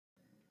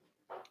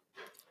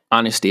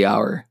honesty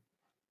hour.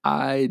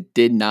 I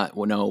did not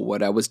know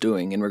what I was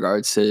doing in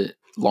regards to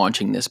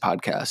launching this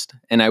podcast,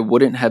 and I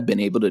wouldn't have been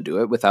able to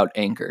do it without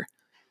Anchor.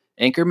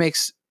 Anchor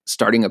makes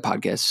starting a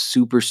podcast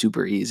super,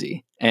 super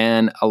easy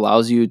and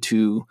allows you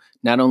to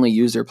not only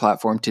use their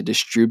platform to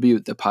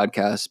distribute the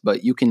podcast,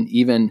 but you can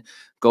even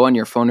go on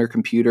your phone or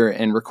computer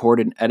and record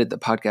and edit the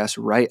podcast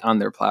right on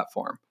their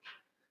platform.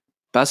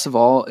 Best of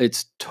all,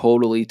 it's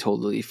totally,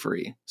 totally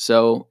free.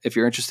 So if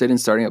you're interested in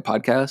starting a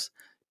podcast,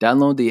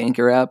 download the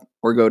Anchor app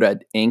or go to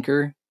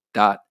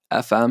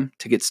anchor.fm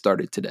to get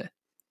started today.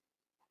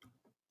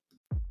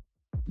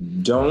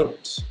 To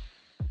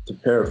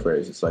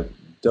paraphrase, it's like,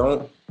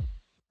 don't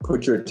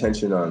put your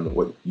attention on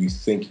what you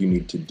think you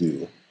need to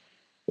do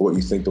or what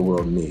you think the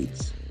world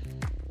needs.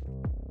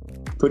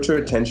 Put your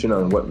attention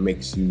on what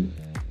makes you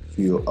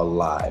feel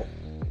alive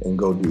and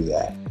go do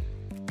that.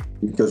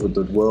 Because what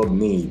the world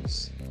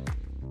needs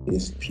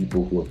is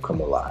people who have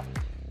come alive.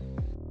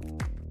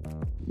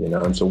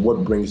 And so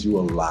what brings you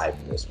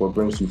aliveness? What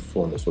brings you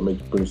fullness?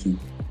 What brings you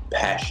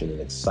passion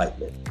and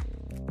excitement?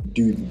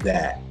 Do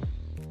that.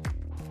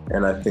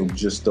 And I think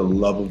just the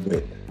love of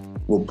it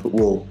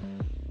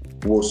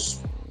will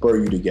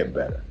spur you to get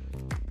better.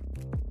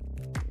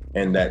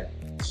 And that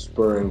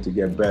spurring to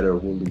get better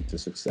will lead to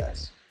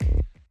success.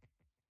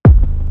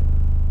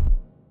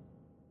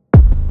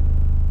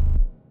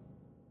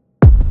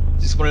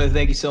 Just wanted to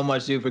thank you so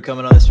much, dude, for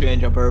coming on the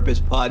Strange on Purpose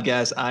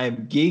podcast. I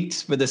am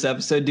geeked for this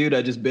episode, dude.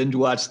 I just binge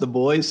watched The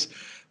Boys.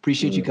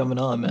 Appreciate you coming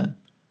on, man.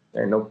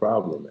 Hey, no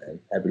problem, man.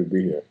 Happy to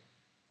be here.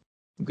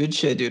 Good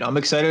shit, dude. I'm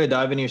excited to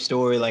dive into your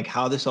story, like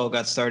how this all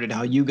got started,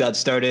 how you got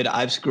started.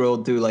 I've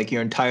scrolled through like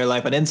your entire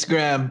life on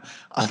Instagram,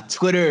 on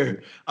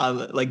Twitter,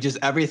 like just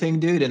everything,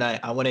 dude. And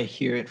I want to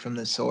hear it from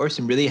the source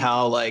and really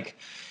how like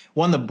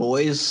The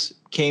Boys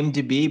came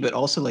to be, but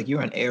also like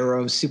you're on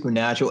Arrow,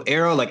 Supernatural.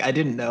 Arrow, like I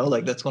didn't know,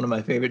 like that's one of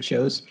my favorite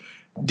shows.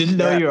 Didn't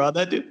know you're on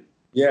that, dude.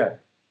 Yeah.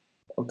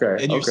 Okay.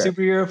 And you're a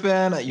superhero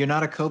fan. You're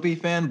not a Kobe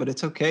fan, but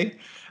it's okay.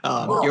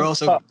 You're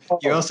also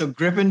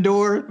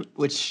Gryffindor,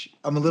 which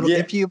I'm a little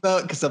iffy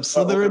about because I'm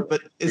Slytherin,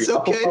 but it's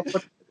okay.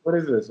 What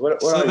is this? What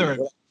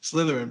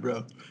Slytherin,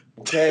 bro.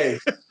 Okay.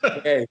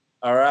 Okay.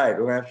 All right.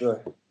 We're gonna have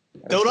to.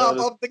 Don't hop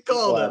off the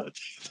call now.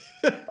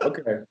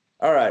 Okay.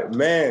 All right,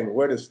 man.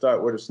 Where to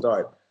start?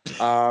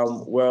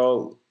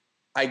 Well,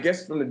 I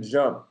guess from the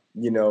jump,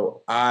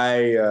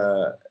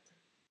 I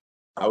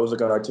was like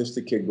an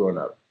artistic kid growing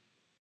up,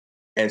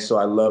 and so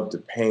I loved to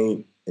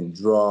paint and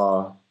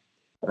draw.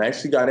 And I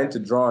actually got into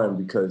drawing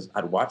because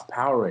I'd watch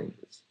Power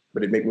Rangers,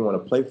 but it made me want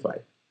to play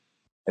fight.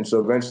 And so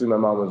eventually my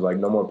mom was like,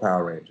 no more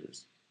Power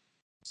Rangers.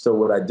 So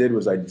what I did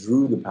was I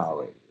drew the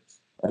Power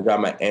Rangers. I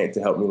got my aunt to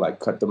help me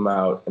like cut them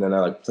out. And then I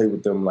like played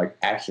with them like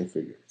action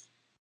figures.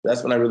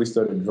 That's when I really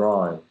started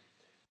drawing.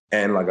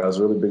 And like I was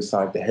a really big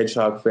Sonic the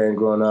Hedgehog fan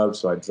growing up.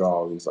 So I draw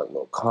all these like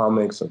little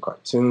comics and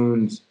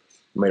cartoons,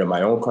 made up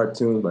my own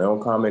cartoons, my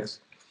own comics.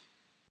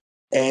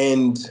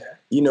 And,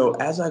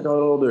 as I got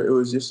older, it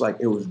was just like,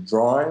 it was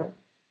drawing.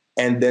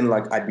 And then,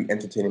 like, I'd be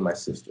entertaining my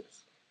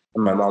sisters.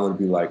 And my mom would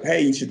be like,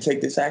 hey, you should take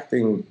this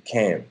acting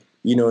camp,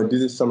 and do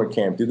this summer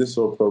camp, do this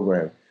little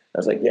program. I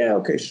was like, yeah,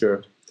 okay,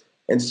 sure.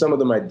 And some of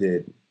them I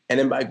did. And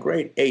then by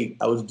grade 8,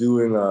 I was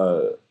doing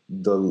the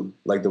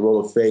role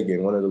of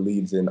Fagin, one of the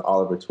leads in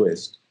Oliver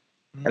Twist.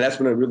 Mm-hmm. And that's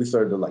when it really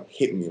started to, like,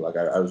 hit me. Like,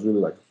 I was really,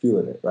 like,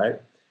 feeling it, right?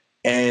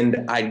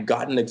 And I'd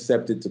gotten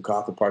accepted to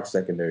Cawthon Park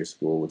Secondary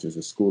School, which is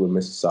a school in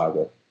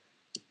Mississauga.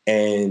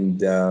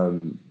 And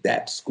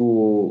that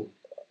school,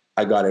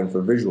 I got in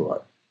for visual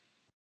art,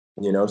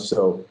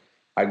 so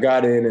I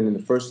got in, and in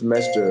the first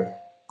semester,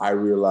 I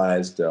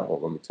realized, hold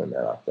on, let me turn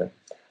that off there.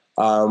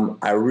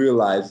 I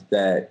realized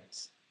that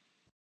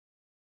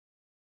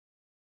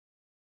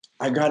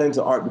I got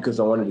into art because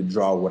I wanted to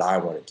draw what I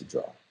wanted to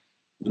draw.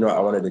 I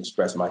wanted to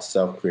express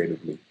myself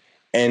creatively.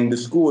 And the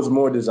school was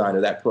more designed,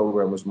 or that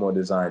program was more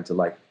designed to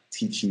like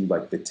teach you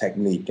like the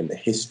technique and the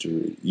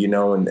history,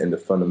 and the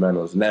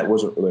fundamentals. And that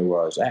wasn't really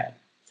where I was at.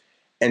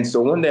 And so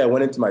one day I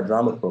went into my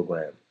drama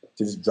program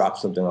to just drop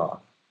something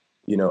off,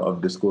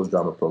 of the school's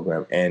drama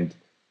program. And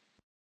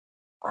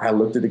I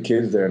looked at the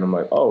kids there and I'm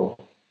like, oh,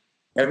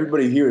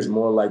 everybody here is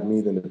more like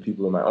me than the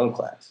people in my own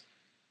class.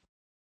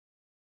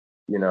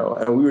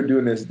 And we were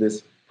doing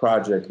this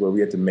project where we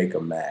had to make a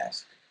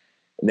mask.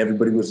 And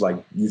everybody was like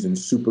using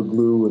super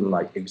glue and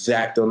like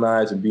X-Acto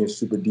knives and being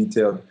super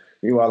detailed.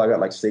 Meanwhile, I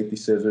got like safety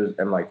scissors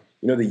and like,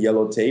 the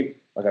yellow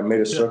tape. Like I made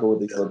a circle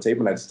with the yellow tape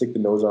and I'd stick the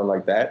nose on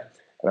like that.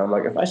 And I'm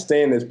like, if I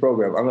stay in this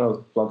program, I'm going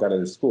to flunk out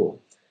of this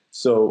school.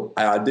 So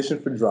I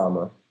auditioned for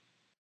drama.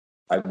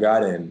 I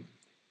got in,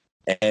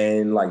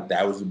 and like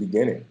that was the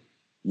beginning,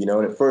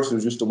 And at first it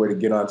was just a way to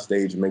get on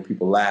stage and make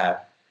people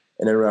laugh.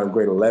 And then around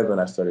grade 11,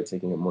 I started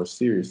taking it more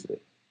seriously,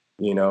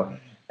 And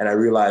I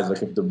realized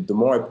like if the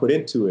more I put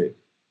into it,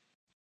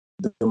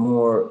 the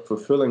more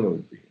fulfilling it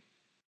would be.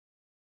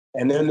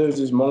 And then there's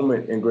this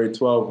moment in grade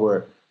 12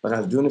 where like I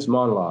was doing this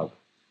monologue.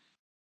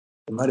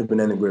 It might have been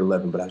in grade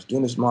 11, but I was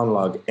doing this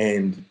monologue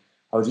and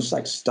I was just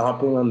like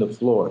stomping on the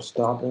floor,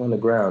 stomping on the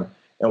ground.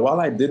 And while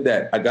I did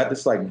that, I got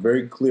this like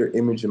very clear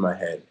image in my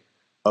head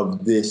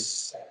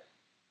this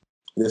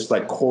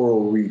like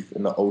coral reef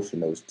in the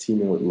ocean that was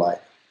teeming with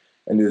life.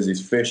 And there's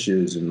these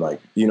fishes and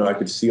like, I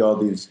could see all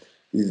these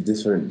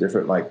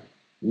different like,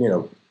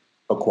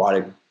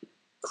 aquatic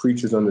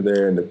creatures under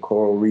there in the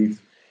coral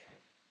reef.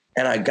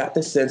 And I got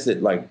the sense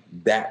that like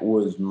that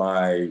was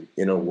my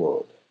inner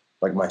world,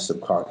 like my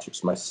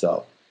subconscious,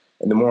 myself.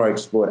 And the more I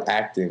explored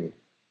acting,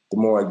 the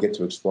more I get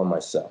to explore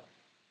myself.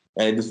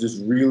 And it was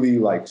just really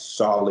like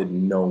solid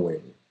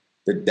knowing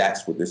that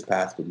that's what this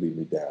path would lead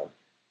me down.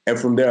 And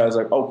from there, I was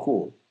like, oh,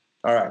 cool.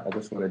 All right, I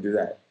just want to do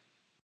that,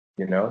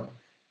 And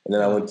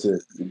then I went to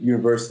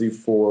university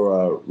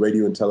for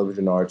radio and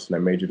television arts, and I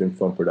majored in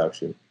film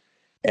production.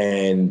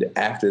 And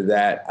after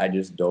that, I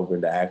just dove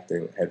into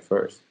acting head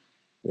first,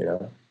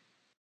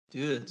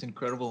 Dude, it's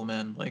incredible,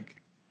 man.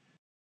 Like,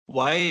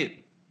 why?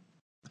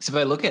 So if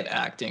I look at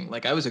acting,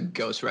 like I was a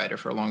ghostwriter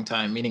for a long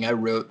time, meaning I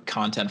wrote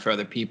content for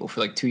other people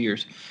for like 2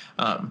 years.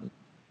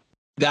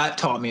 That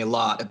taught me a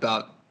lot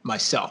about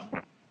myself,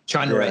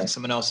 trying to write in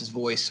someone else's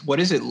voice.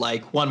 What is it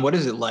like? What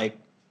is it like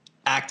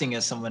acting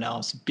as someone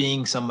else,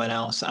 being someone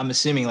else? I'm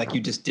assuming like you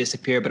just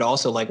disappear, but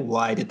also like,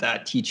 why did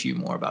that teach you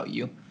more about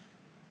you?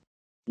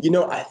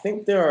 I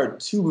think there are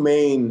two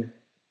main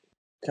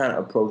kind of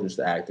approaches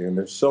to acting, and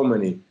there's so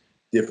many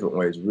different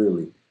ways,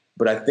 really.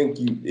 But I think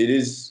it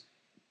is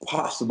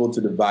possible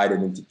to divide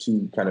it into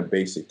two kind of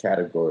basic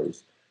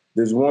categories.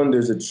 There's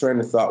a train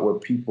of thought where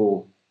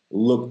people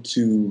look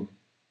to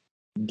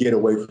get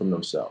away from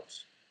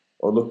themselves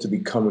or look to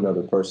become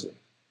another person.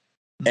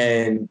 Mm-hmm.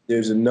 And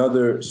there's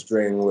another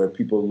strain where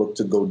people look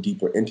to go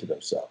deeper into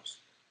themselves,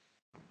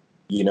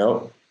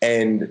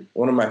 And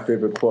one of my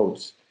favorite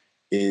quotes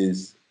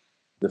is,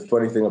 the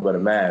funny thing about a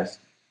mask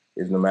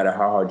is no matter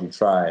how hard you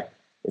try,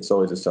 it's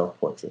always a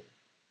self-portrait.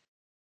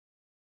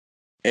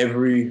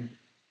 Every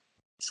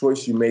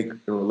choice you make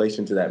in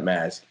relation to that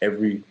mask,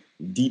 every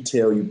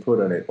detail you put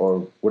on it,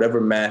 or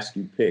whatever mask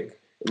you pick,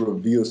 it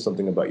reveals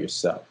something about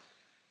yourself,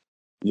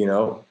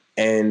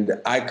 And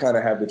I kind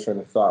of have the train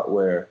of thought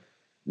where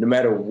no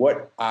matter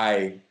what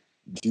I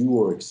do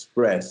or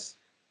express,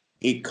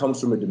 it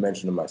comes from a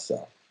dimension of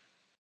myself.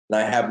 And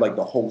I have like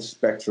the whole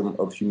spectrum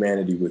of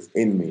humanity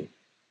within me.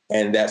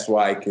 And that's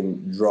why I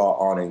can draw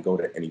on and go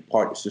to any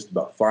part. It's just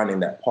about finding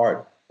that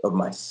part of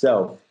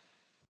myself,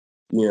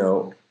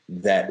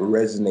 that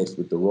resonates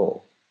with the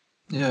role.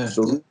 Yeah.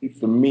 So really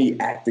for me,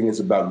 acting is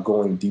about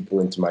going deeper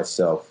into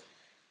myself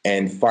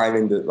and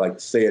finding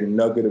say a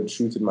nugget of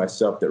truth in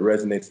myself that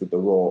resonates with the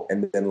role,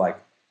 and then like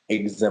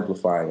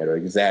exemplifying it or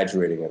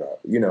exaggerating it,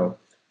 or,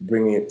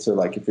 bringing it to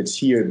like, if it's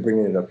here,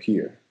 bringing it up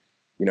here,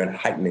 and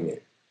heightening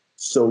it.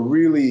 So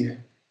really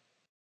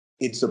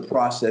it's a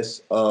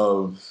process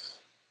of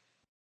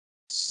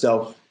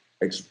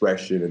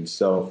self-expression and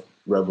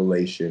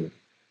self-revelation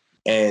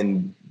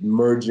and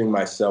merging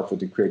myself with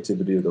the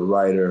creativity of the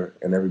writer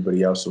and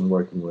everybody else I'm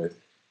working with,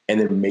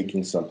 and then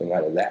making something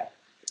out of that.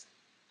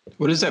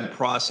 What does that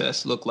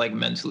process look like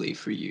mentally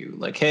for you?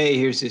 Like, hey,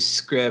 here's this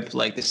script,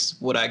 like this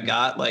is what I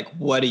got. Like,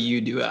 what do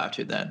you do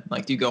after that?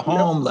 Like, do you go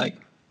home? Like,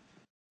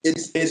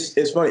 it's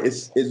funny. It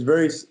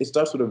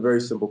starts with a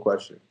very simple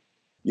question.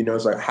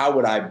 It's like, how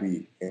would I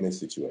be in this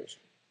situation?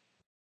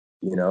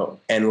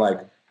 And like,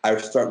 I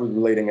start with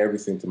relating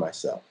everything to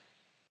myself,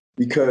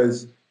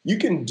 because you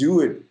can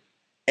do it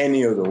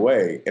any other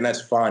way, and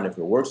that's fine if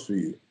it works for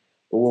you.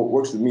 But what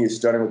works for me is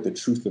starting with the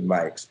truth of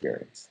my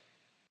experience,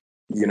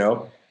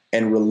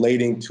 and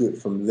relating to it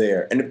from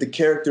there. And if the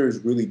character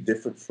is really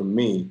different from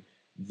me,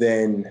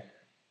 then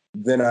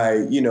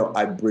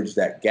I bridge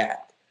that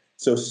gap.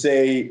 So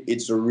say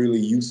it's a really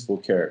youthful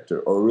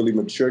character or a really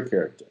mature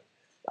character.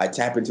 I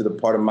tap into the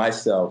part of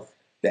myself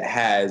that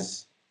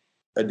has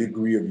a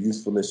degree of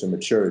youthfulness and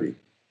maturity.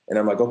 And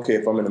I'm like, okay,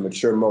 if I'm in a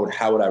mature mode,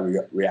 how would I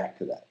react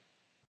to that?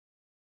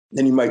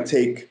 Then you might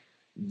take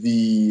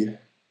the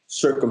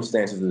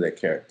circumstances of that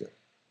character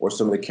or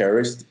some of the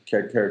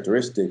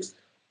characteristics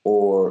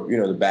or,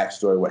 the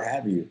backstory, what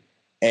have you,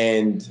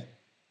 and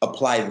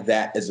apply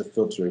that as a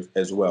filter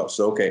as well.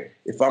 So, okay,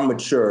 if I'm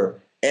mature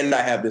and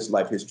I have this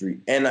life history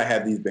and I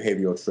have these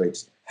behavioral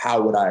traits,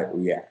 how would I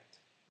react?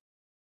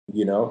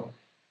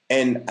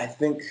 And I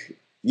think,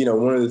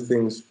 one of the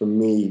things for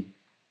me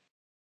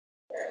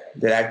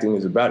that acting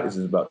is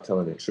about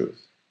telling the truth.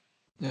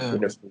 Yeah.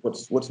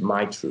 What's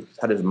my truth?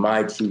 How does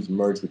my truth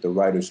merge with the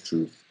writer's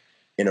truth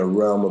in a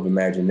realm of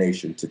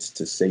imagination to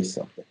say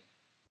something?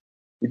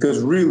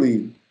 Because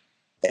really,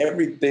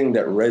 everything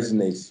that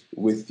resonates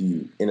with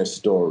you in a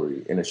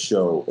story, in a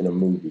show, in a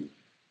movie,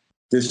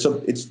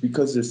 it's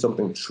because there's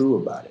something true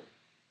about it.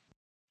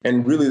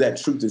 And really that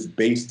truth is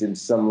based in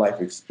some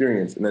life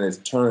experience, and then it's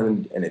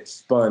turned and it's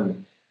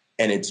spun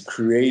and it's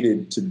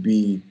created to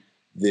be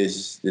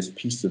this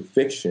piece of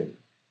fiction.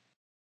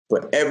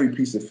 But every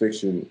piece of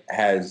fiction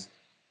has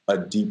a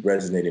deep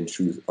resonating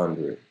truth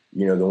under it.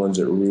 The ones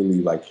that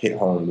really like hit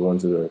home, the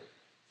ones that are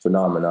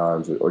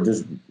phenomenons or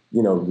just,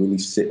 really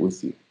sit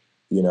with you,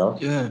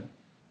 Yeah.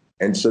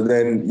 And so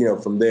then,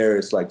 from there,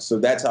 it's like, so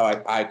that's how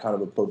I kind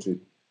of approach it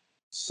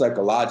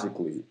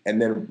psychologically.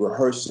 And then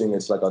rehearsing,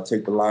 it's like I'll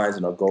take the lines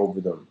and I'll go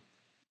over them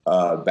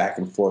back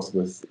and forth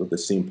with a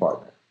scene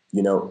partner.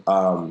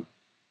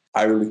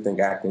 I really think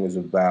acting is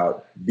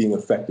about being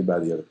affected by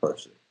the other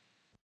person,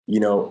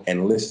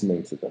 and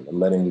listening to them and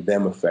letting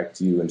them affect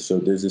you. And so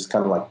there's this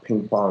kind of like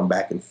ping pong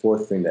back and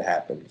forth thing that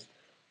happens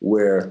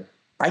where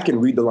I can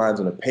read the lines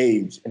on a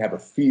page and have a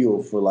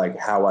feel for like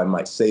how I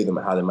might say them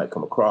and how they might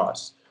come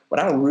across. But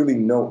I don't really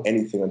know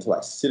anything until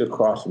I sit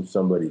across from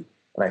somebody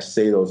and I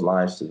say those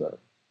lines to them.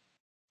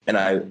 And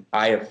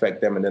I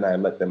affect them and then I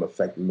let them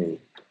affect me.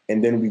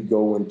 And then we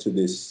go into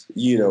this,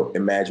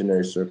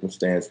 imaginary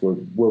circumstance where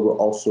we're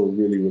also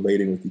really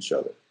relating with each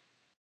other.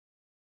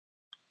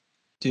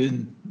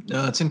 Dude,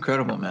 no, it's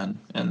incredible, man.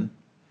 And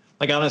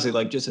like, honestly,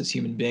 like just as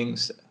human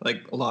beings,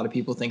 like a lot of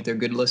people think they're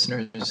good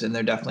listeners and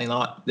they're definitely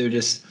not. They're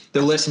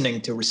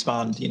listening to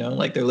respond,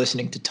 like they're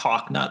listening to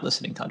talk, not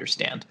listening to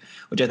understand,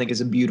 which I think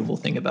is a beautiful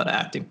thing about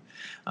acting,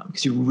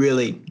 because you're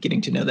really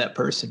getting to know that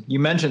person. You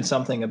mentioned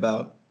something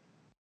about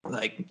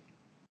like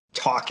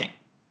talking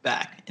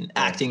back and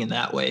acting in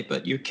that way,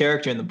 but your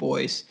character in The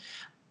Boys,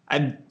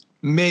 I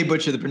may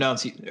butcher the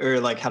pronunciation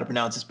or like how to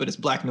pronounce this, but it's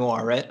Black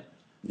Noir, right?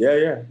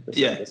 Yeah.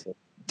 That's it.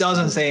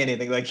 Doesn't say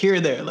anything, like here or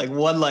there, like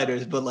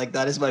one-liners, but like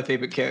that is my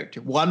favorite character.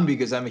 One,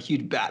 because I'm a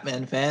huge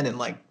Batman fan and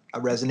like I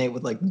resonate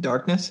with like the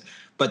darkness,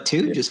 but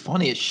two, just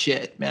funny as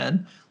shit,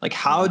 man. Like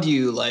how do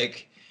you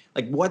like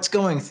what's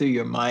going through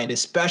your mind,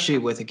 especially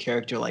with a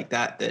character like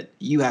that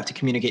you have to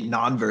communicate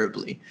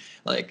non-verbally?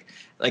 Like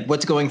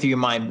what's going through your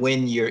mind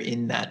when you're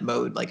in that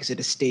mode? Like, is it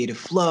a state of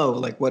flow?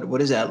 Like what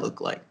does that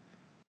look like?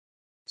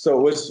 So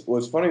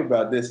what's funny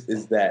about this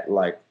is that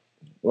like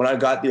when I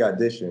got the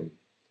audition,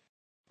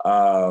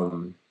 I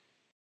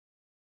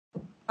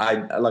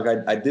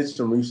did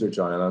some research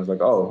on it. And I was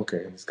like, oh,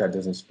 okay, this guy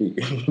doesn't speak.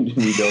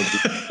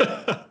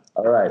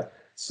 All right.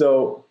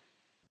 So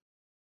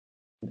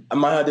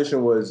my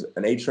audition was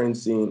an A-Train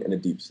scene and a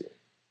Deep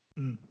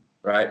scene,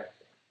 right?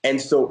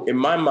 And so in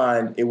my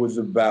mind, it was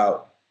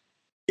about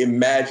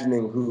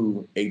imagining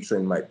who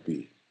A-Train might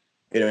be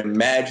and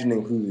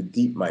imagining who the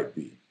Deep might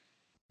be.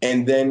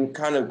 And then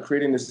kind of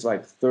creating this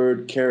like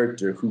third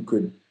character who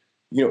could,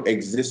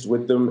 exist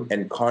with them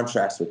and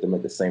contrast with them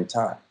at the same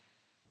time.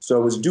 So I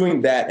was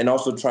doing that and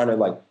also trying to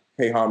like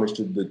pay homage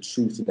to the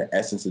truth and the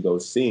essence of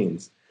those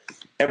scenes.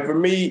 And for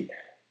me,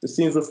 the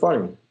scenes were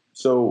funny.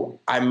 So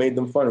I made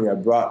them funny. I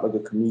brought like a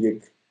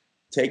comedic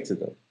take to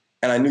them.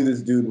 And I knew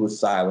this dude was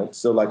silent.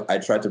 So like I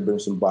tried to bring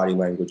some body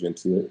language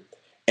into it.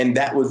 And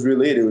that was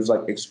really it. It was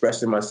like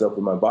expressing myself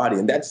with my body.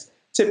 And that's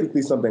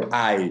typically something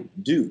I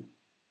do,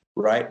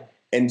 right?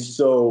 And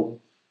so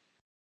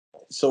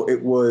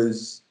it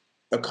was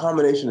a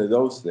combination of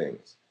those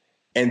things.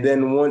 And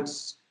then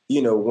once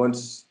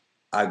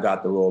I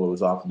got the role, it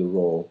was offered the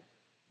role,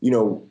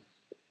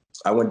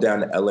 I went down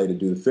to LA to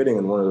do the fitting.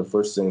 And one of the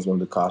first things one of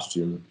the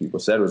costume people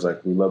said was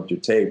like, we loved your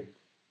tape.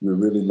 We were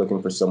really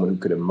looking for someone who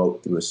could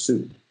emote through a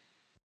suit,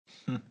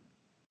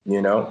 And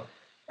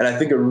I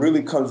think it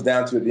really comes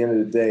down to, at the end of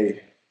the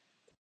day,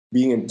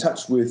 being in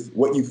touch with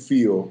what you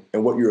feel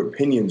and what your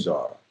opinions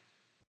are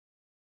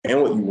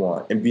and what you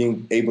want, and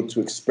being able to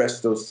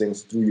express those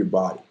things through your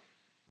body,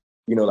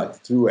 like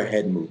through a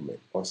head movement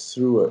or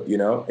through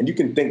and you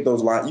can think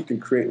those lines, you can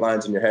create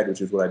lines in your head, which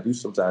is what I do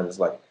sometimes. It's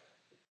like,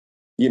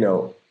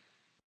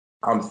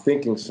 I'm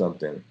thinking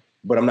something,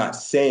 but I'm not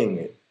saying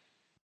it,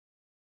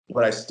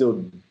 but I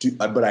still do,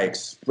 but I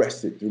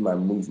express it through my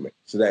movement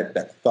so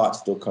that thought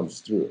still comes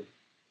through,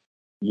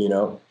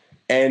 and,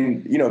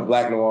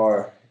 Black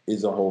Noir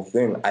is a whole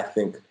thing. I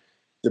think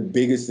the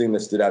biggest thing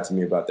that stood out to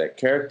me about that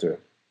character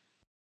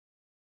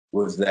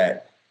was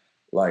that,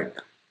 like,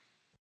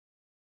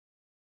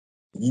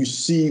 you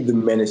see the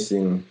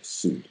menacing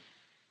suit.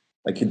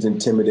 Like, it's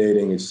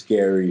intimidating, it's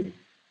scary.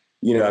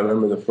 I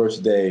remember the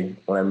first day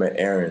when I met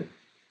Erin,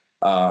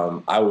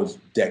 I was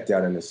decked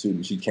out in a suit,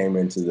 and she came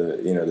into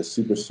the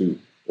super suit,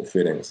 the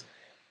fittings.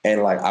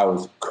 And like,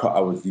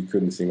 you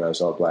couldn't see me, I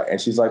was all black. And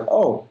she's like,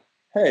 oh,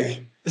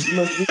 hey, you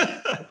must be.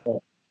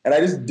 And I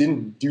just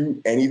didn't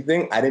do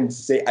anything. I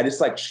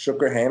just like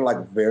shook her hand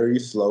like very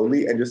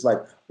slowly and just like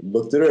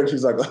looked at her, and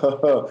she's like,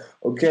 oh,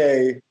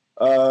 okay.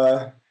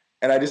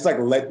 And I just like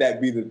let that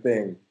be the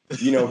thing,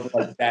 for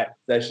like that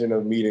session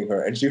of meeting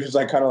her. And she was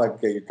like, kind of like,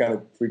 okay, you're kind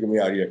of freaking me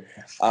out here.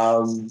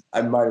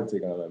 I might have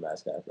taken on my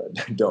mask after,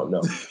 I don't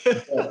know.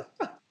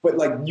 But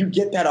like, you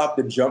get that off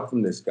the jump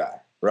from this guy,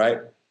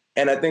 right?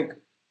 And I think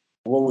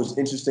what was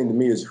interesting to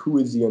me is, who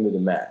is he under the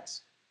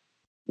mask?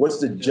 What's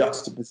the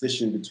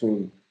juxtaposition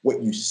between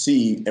what you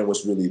see and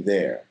what's really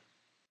there?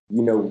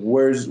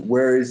 Where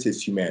is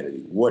his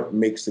humanity? What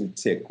makes him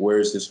tick? Where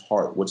is his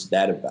heart? What's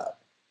that about?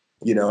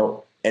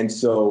 And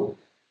so,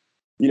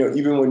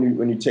 even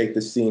when you take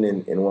the scene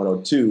in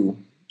 102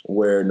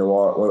 where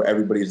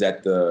everybody's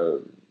at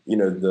the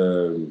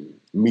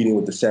meeting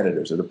with the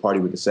senators, or the party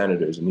with the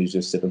senators, and he's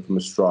just sipping from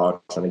a straw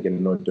trying to get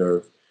an hors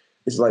d'oeuvre.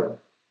 It's like,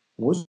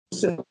 what's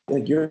it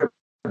like? You're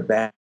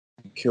bad,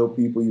 you kill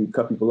people, you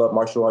cut people up,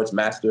 martial arts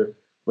master,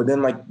 but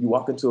then like you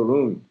walk into a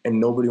room and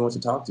nobody wants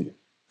to talk to you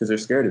because they're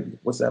scared of you.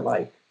 What's that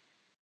like?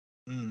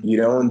 Mm. you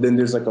know, and then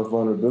there's like a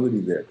vulnerability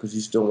there because you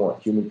still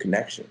want human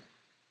connection,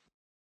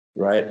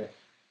 right?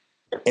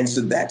 And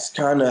so that's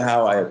kind of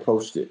how I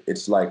approached it.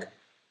 It's like,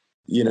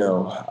 you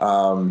know,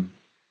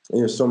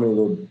 there's so many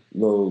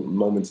little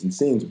moments and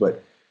scenes,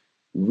 but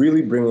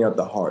really bringing out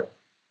the heart,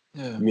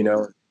 Yeah. you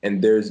know.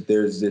 And there's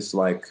this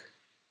like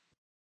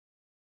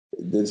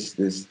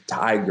this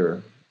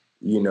tiger,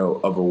 you know,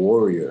 of a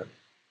warrior,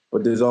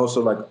 but there's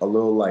also like a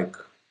little like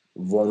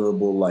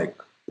vulnerable like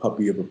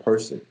puppy of a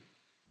person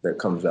that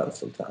comes out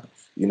sometimes.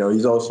 You know,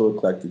 he's also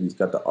eclectic. He's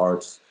got the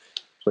arts,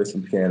 play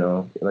some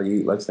piano, like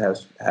he likes to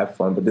have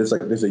fun. But there's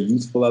a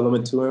youthful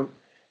element to him,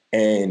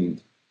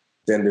 and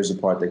then there's a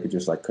part that could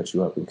just like cut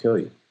you up and kill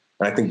you.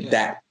 And I think Yeah.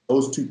 that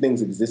those two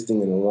things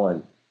existing in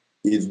one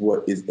is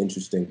what is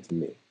interesting to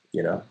me.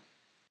 You know.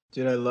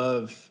 Dude, I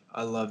love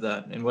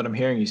that. And what I'm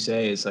hearing you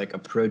say is like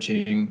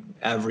approaching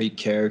every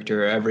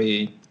character,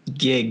 every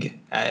gig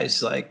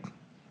as like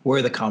where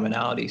are the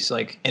commonalities?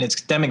 Like, and it's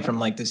stemming from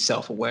like this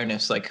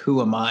self-awareness, like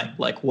who am I?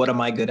 Like what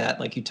am I good at?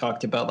 Like you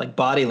talked about like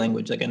body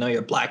language. Like I know you're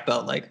a black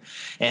belt, like,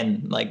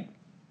 and like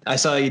I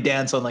saw you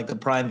dance on like the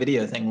Prime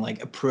Video thing,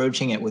 like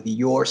approaching it with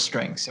your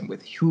strengths and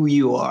with who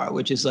you are,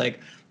 which is like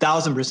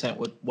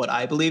 1,000% what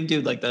I believe,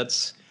 dude. Like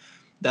that's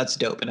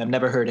dope. And I've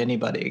never heard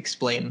anybody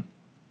explain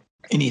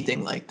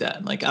anything like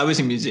that. Like I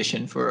was a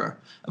musician for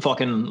a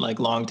fucking like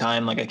long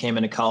time. Like I came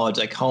into college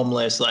like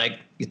homeless, like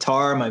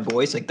guitar, my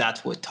voice, like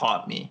that's what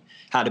taught me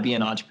how to be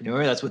an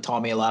entrepreneur. That's what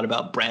taught me a lot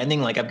about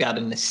branding. Like I've got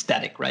an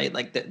aesthetic, right?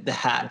 Like the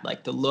hat,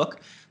 like the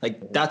look,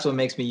 like that's what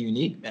makes me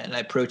unique, man. And I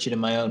approach it in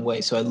my own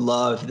way. So I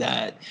love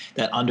that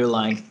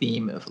underlying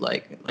theme of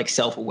like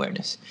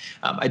self-awareness.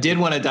 I did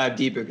want to dive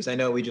deeper because I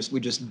know we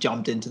just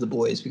jumped into The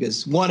Boys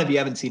because one, if you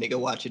haven't seen it, go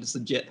watch it. It's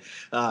legit.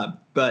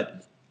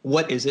 But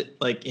what is it,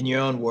 like in your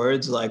own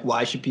words? Like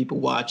why should people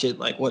watch it?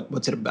 Like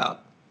what's it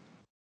about?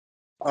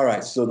 All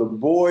right. So The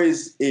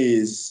Boys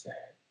is,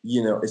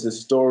 you know, it's a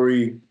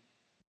story.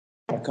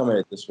 I come at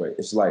it this way.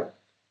 It's like,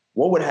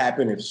 what would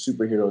happen if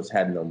superheroes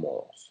had no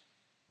morals?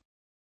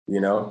 You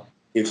know,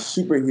 if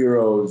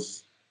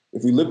superheroes,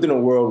 if we lived in a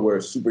world where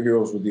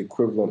superheroes were the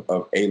equivalent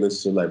of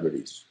A-list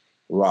celebrities,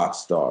 rock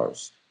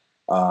stars,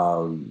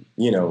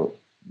 you know,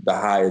 the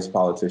highest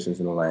politicians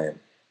in the land,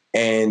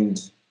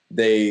 and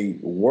they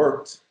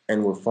worked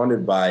and were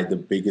funded by the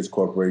biggest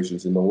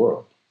corporations in the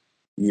world,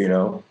 you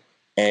know,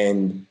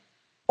 and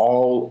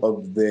all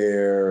of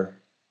their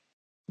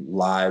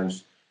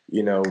lives,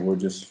 you know, were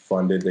just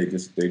funded. They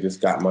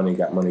just got money,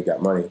 got money,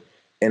 got money,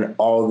 and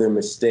all their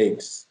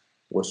mistakes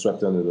were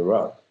swept under the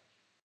rug,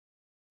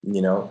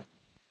 you know.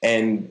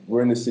 And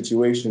we're in this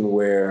situation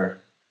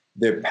where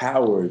their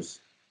powers,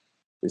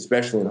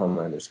 especially in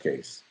Homelander's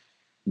case,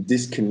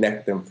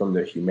 disconnect them from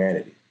their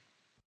humanity,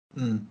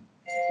 Mm.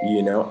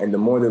 you know. And the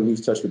more they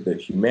lose touch with their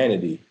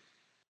humanity,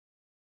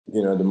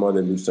 you know, the more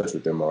they lose touch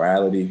with their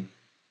morality,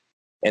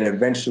 and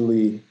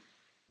eventually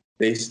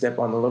they step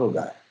on the little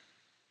guy.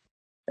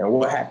 And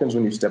what happens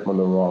when you step on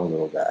the wrong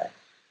little guy?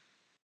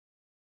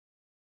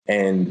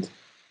 And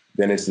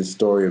then it's this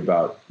story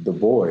about the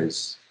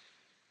boys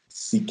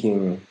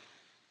seeking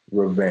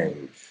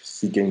revenge,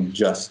 seeking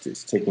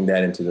justice, taking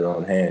that into their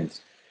own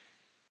hands,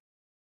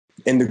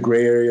 in the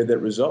gray area that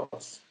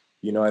results.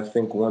 You know, I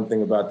think one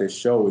thing about this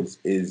show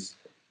is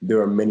there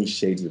are many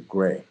shades of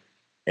gray,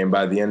 and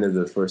by the end of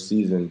the first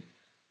season,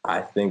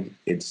 I think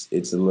it's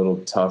a little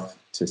tough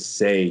to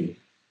say,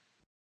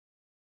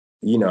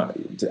 you know,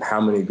 how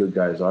many good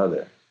guys are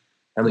there,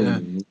 how Yeah.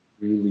 many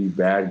really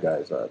bad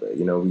guys are there.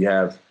 You know, we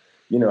have,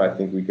 you know, I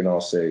think we can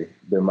all say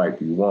there might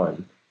be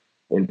one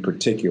in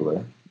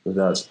particular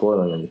without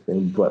spoiling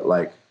anything, but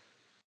like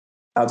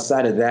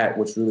outside of that,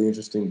 what's really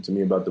interesting to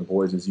me about The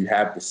Boys is you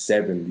have these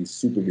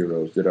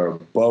superheroes that are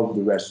above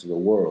the rest of the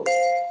world,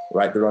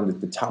 right? They're on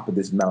the top of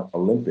this Mount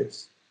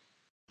Olympus.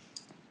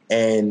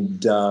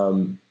 And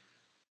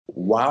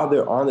while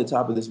they're on the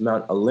top of this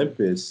Mount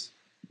Olympus,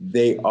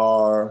 they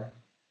are,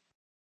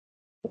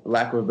 for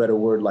lack of a better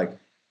word, like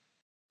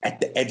at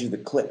the edge of the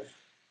cliff.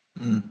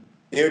 Mm.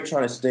 They're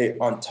trying to stay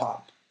on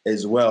top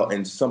as well,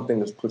 and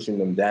something is pushing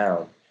them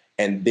down.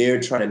 And they're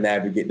trying to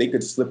navigate. They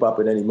could slip up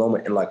at any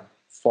moment and like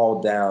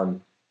fall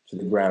down to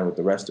the ground with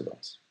the rest of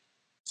us.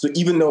 So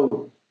even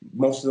though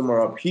most of them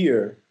are up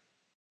here,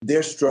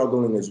 they're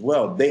struggling as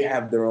well. They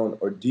have their own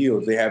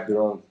ordeals. They have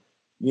their own,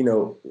 you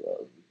know,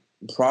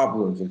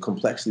 problems and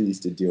complexities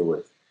to deal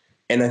with.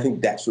 And I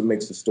think that's what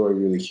makes the story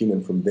really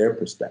human from their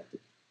perspective.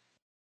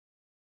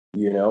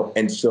 You know,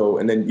 and so,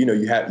 and then, you know,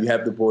 you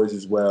have the boys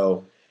as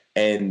well,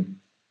 and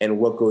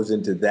what goes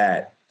into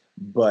that.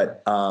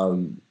 But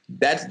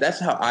that's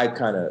how I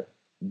kind of,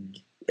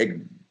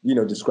 you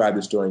know, describe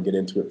the story and get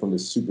into it from the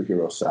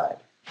superhero side.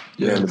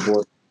 You know, Yeah. and the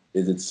boy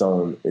is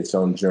its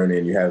own journey,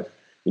 and you have,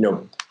 you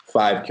know,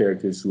 5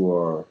 characters who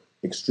are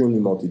extremely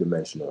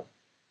multidimensional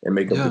and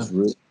make up Yeah. this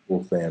really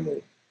cool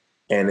family.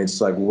 And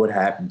it's like, what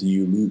happened? Do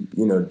you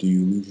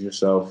lose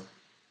yourself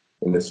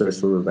in the search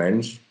for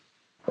revenge,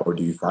 or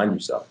do you find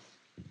yourself?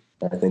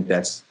 And I think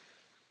that's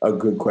a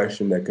good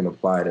question that can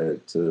apply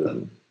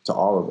to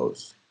all of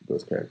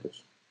those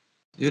characters.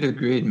 Dude,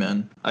 agreed,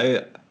 man.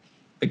 I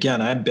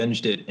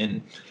binged it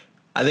in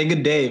I think a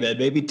day, man,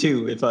 maybe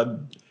two. If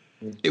I'm,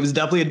 it was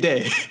definitely a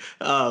day.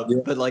 Yeah,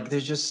 But like,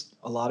 there's just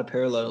a lot of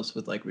parallels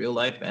with like real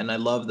life, and I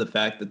love the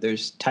fact that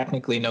there's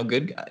technically no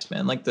good guys,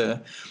 man. Like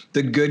the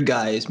good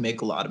guys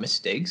make a lot of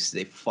mistakes.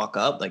 They fuck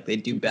up, like they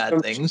do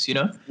bad things, you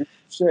know.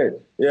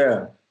 shit.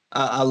 Yeah,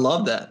 I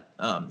love that.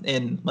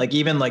 And like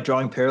even like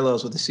drawing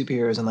parallels with the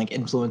superheroes and like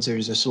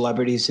influencers or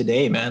celebrities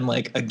today, man.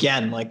 Like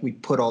again, like we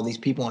put all these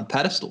people on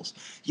pedestals.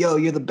 Yo,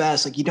 you're the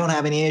best. Like you don't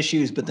have any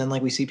issues. But then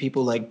like we see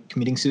people like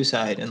committing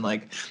suicide and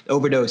like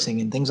overdosing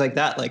and things like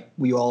that. Like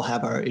we all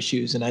have our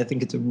issues, and I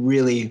think it's a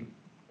really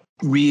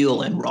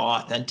real and raw,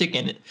 authentic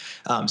and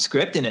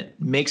script, and it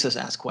makes us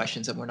ask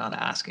questions that we're not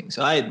asking.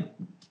 So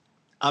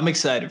I'm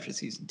excited for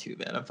season 2,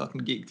 man. I'm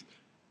fucking geeked.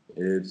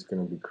 it's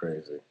gonna be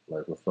crazy.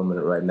 Like we're filming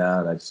it right now,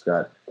 and I just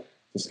got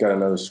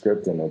another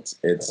script, and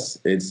it's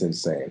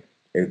insane.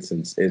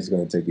 It's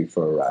gonna take you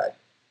for a ride,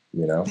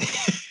 you know.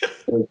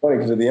 It was funny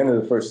because at the end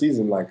of the first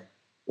season, like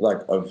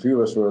a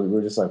few of us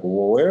were just like,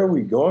 well, where are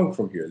we going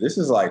from here? This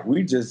is like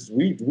we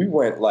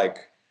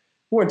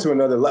went to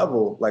another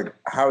level. Like,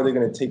 how are they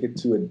going to take it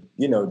to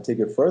take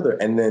it further?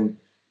 And then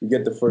you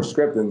get the first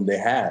script, and they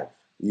have,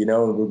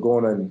 and we're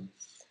going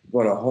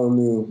a whole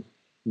new,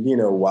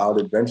 wild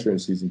adventure in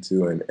season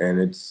 2, and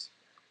it's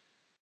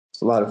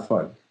a lot of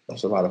fun.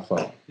 It's a lot of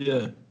fun.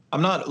 Yeah.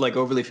 I'm not like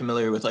overly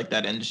familiar with like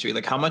that industry.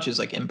 Like how much is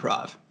like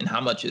improv and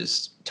how much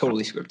is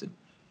totally scripted?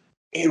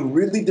 It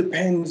really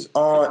depends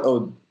on.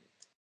 Oh,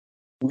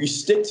 we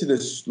stick to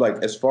this,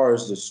 like, as far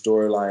as the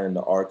storyline and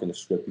the arc and the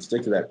script, we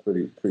stick to that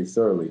pretty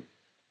thoroughly.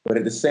 But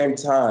at the same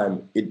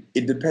time,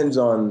 it depends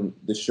on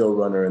the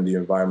showrunner and the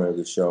environment of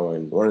the show.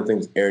 And one of the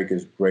things Eric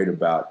is great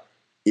about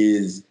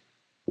is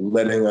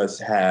letting us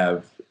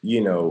have,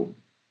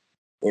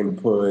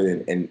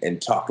 input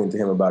and talking to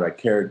him about our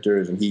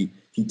characters. And he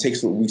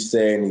takes what we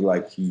say,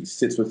 and he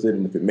sits with it.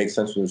 And if it makes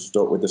sense with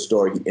the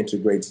story, he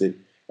integrates it.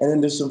 And then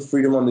there's some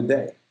freedom on the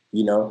day,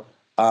 you know?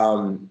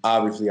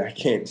 Obviously, I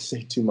can't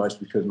say too much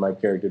because my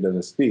character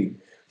doesn't speak.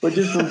 But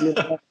just from being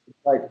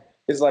like,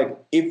 it's like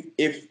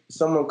if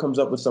someone comes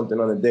up with something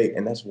on a date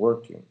and that's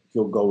working,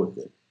 he'll go with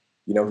it.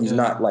 He's Yeah.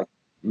 not like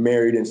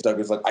married and stuck.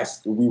 It's like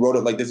we wrote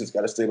it like this. It's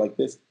got to stay like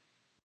this.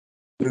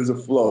 There's a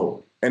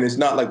flow, and it's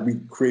not like we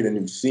create a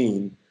new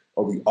scene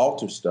or we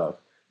alter stuff.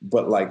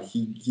 But like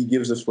he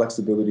gives us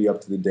flexibility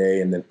up to the day,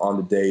 and then on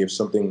the day, if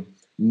something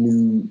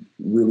new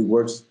really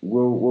works,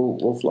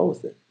 we'll flow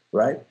with it,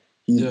 right?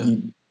 He's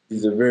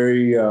a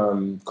very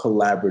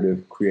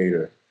collaborative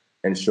creator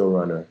and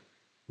showrunner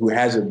who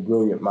has a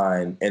brilliant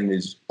mind and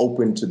is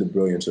open to the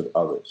brilliance of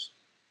others.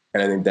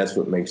 And I think that's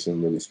what makes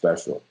him really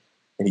special.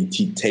 And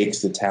he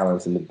takes the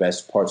talents and the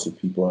best parts of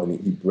people, and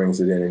he brings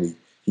it in, and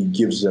he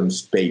gives them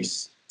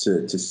space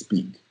to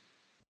speak,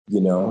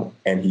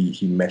 and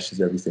he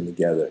meshes everything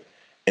together.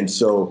 And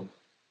so,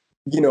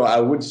 I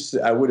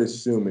would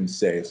assume and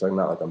say, it's like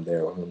not like I'm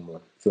there when we're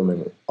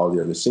filming all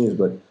the other scenes,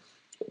 but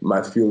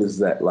my feel is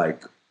that,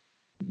 like,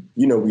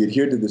 we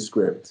adhere to the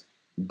script,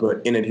 but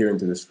in adhering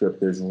to the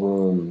script, there's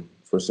room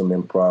for some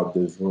improv,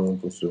 there's room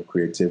for some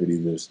creativity,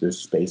 there's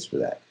space for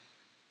that.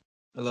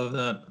 I love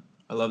that.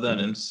 I love that.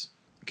 And it's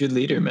good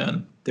leader,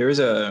 man. There is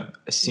a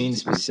scene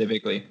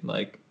specifically,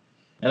 like,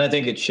 and I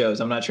think it shows.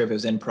 I'm not sure if it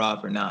was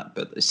improv or not,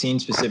 but the scene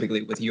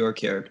specifically with your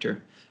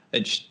character,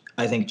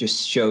 I think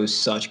just shows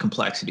such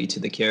complexity to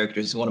the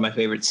characters. It's one of my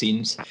favorite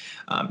scenes.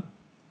 I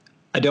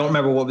don't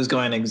remember what was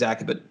going on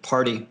exactly, but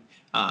party.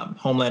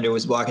 Homelander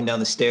was walking down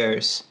the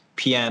stairs,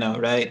 piano,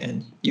 right?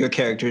 And your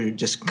character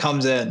just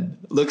comes in,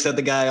 looks at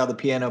the guy on the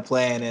piano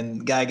playing,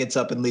 and the guy gets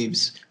up and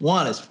leaves.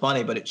 One, it's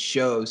funny, but it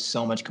shows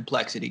so much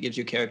complexity, gives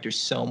your character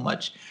so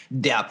much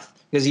depth.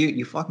 Because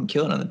you fucking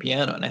kill it on the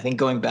piano. And I think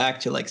going back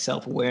to like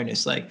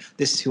self-awareness, like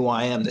this is who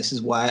I am. This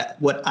is what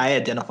I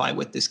identify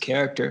with this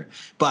character.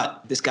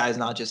 But this guy's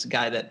not just a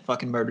guy that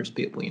fucking murders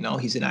people,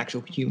 he's an actual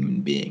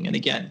human being. And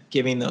again,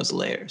 giving those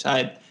layers.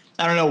 I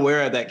don't know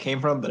where that came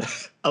from,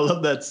 but I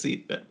love that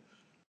scene.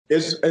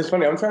 It's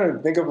funny. I'm trying to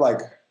think of like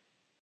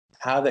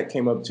how that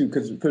came up too,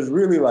 because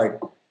really, like,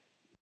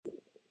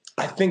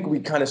 I think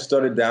we kind of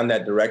started down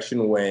that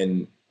direction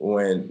when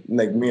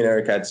like me and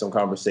Eric had some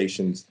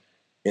conversations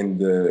in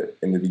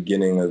the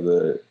beginning of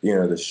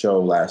the show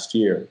last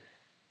year,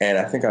 and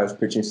I think I was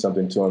pitching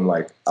something to him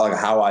like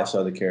how I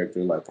saw the character.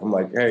 Like, I'm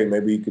like, hey,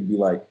 maybe he could be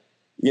like,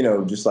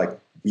 just like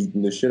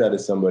beating the shit out of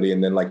somebody,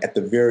 and then like at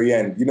the very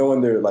end, when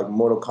they're like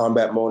Mortal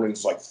Kombat mode and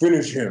it's like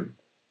finish him,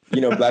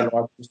 Black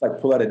Rock just like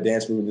pull out a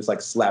dance move and just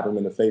like slap him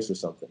in the face or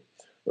something,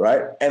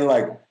 right? And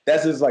like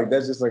that's just like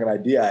an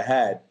idea I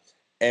had,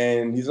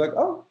 and he's like,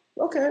 oh,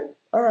 okay,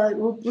 all right,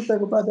 we'll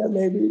think about that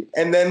maybe.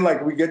 And then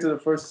like we get to the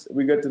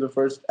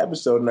first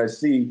episode, and I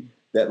see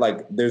that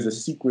like there's a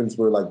sequence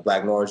where like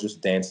Black Noir is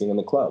just dancing in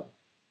the club,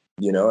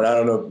 and I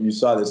don't know if you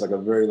saw this, like a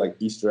very like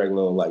Easter egg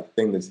little like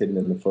thing that's hidden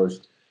in the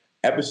first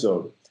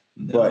episode.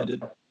 No,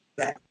 but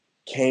that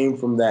came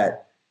from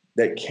that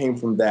that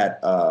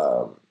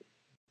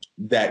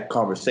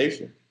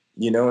conversation,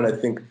 and I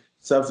think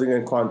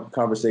subsequent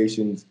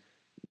conversations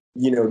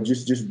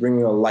just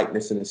bringing a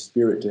lightness and a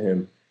spirit to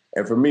him.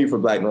 And for me, for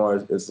Black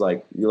Noir, it's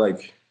like my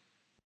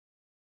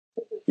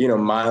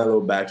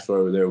little backstory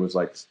over there was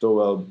like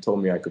Stowell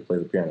told me I could play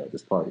the piano at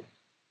this party,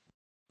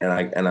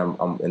 and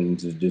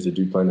there's a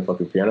dude playing the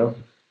fucking piano.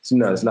 So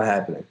no, it's not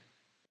happening.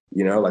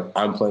 Like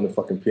I'm playing the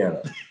fucking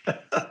piano.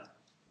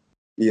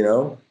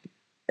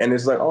 And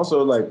it's like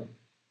also like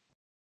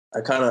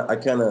I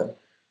kind of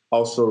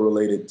also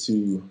related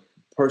to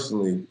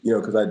personally,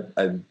 because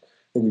I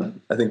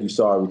think you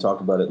saw we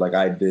talked about it. Like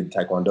I did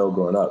Taekwondo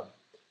growing up,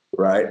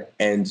 right?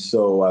 And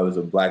so I was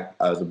a black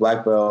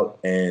belt,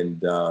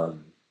 and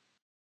from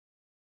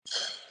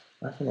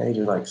the age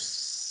of like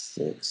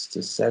 6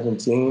 to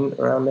 17,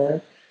 around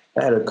there.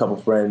 I had a couple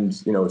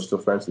friends, still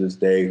friends to this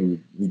day, who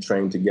we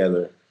trained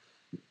together.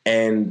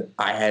 And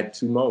I had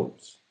two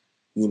modes.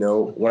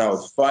 When I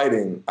was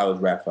fighting, I was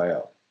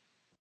Raphael.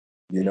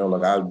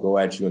 Like I would go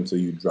at you until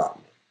you drop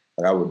me.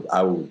 Like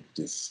I would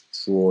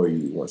destroy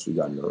you once we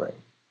got in the ring.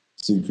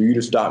 See, for you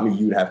to stop me,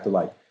 you'd have to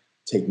like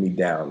take me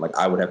down. Like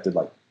I would have to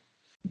like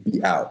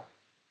be out,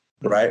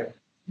 right?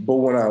 But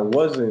when I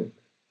wasn't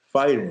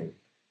fighting,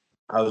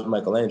 I was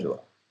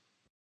Michelangelo.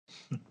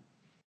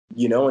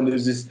 And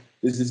there's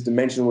this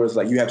dimension where it's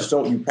like you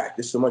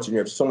practice so much and you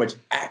have so much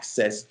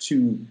access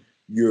to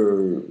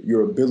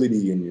your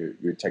ability and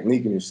your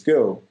technique and your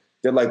skill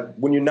that like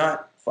when you're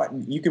not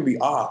fighting, you can be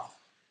off,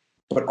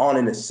 but on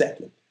in a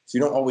second. So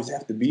you don't always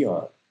have to be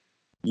on.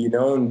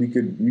 And you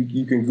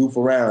can goof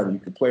around, you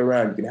can play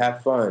around, you can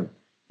have fun,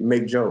 you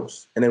make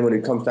jokes. And then when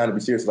it comes time to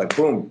be serious, like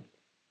boom,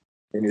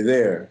 and you're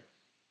there.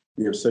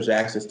 You have such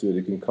access to it,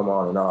 it can come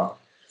on and off.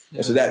 Yeah.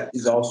 And so that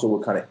is also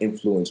what kind of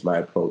influenced my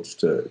approach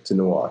to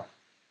noir.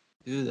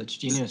 Dude, that's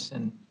genius.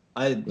 And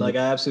I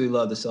absolutely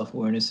love the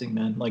self-awareness thing,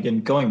 man. Like,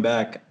 in going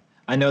back,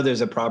 I know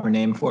there's a proper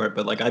name for it,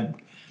 but like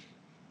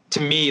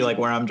to me, like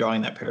where I'm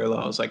drawing that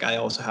parallel is like I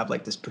also have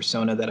like this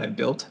persona that I've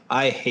built.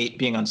 I hate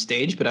being on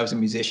stage, but I was a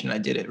musician. I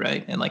did it,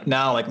 right? And like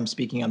now, like I'm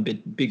speaking on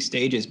big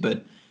stages,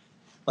 but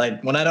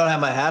like when I don't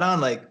have my hat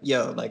on, like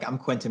like I'm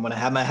Quentin. When I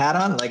have my hat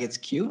on, like it's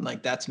cute,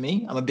 like that's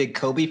me. I'm a big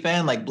Kobe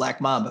fan, like Black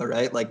Mamba,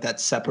 right? Like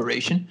that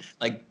separation,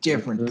 like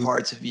different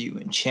parts of you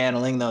and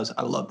channeling those.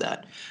 I love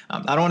that. I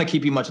don't want to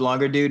keep you much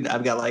longer, dude.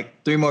 I've got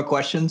like 3 more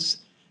questions.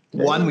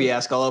 One, we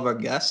ask all of our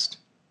guests.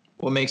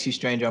 What makes you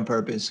strange on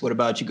purpose? What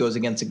about you goes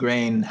against the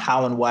grain?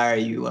 How and why are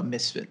you a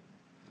misfit?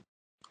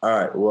 All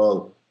right.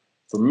 Well,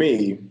 for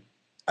me,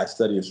 I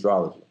study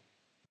astrology.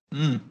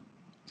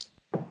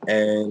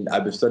 And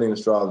I've been studying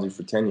astrology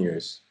for 10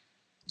 years.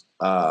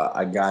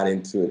 I got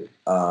into it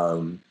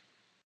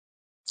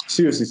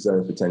seriously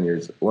studying for 10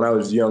 years. When I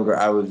was younger,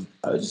 I was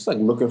just like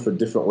looking for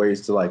different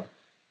ways to like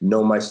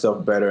know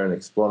myself better and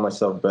explore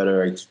myself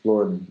better. I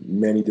explored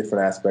many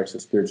different aspects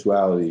of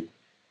spirituality.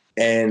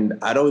 And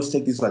I'd always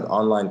take these like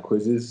online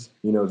quizzes,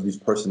 these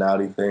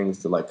personality things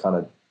to like kind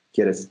of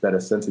get a better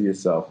sense of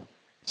yourself.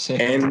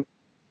 Same.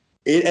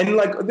 And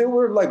like they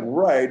were like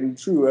right and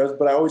true,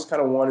 but I always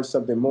kind of wanted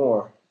something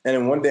more. And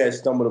then one day I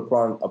stumbled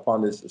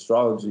upon this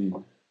astrology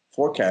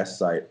forecast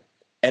site,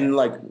 and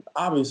like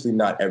obviously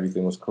not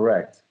everything was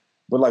correct,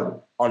 but like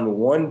on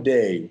one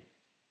day,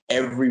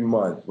 every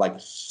month, like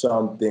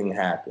something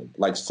happened,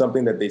 like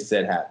something that they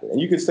said happened. And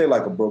you could say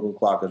like a broken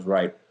clock is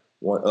right,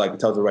 like it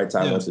tells the right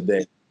time once a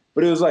day.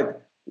 But it was like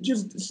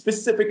just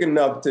specific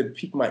enough to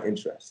pique my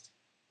interest.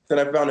 Then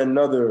I found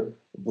another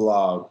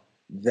blog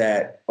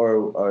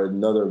or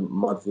another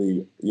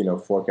monthly,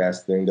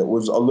 forecast thing that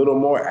was a little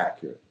more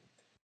accurate.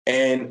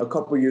 And a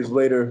couple of years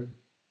later,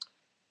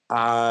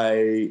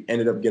 I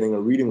ended up getting a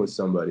reading with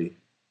somebody,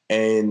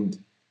 and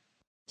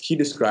he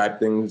described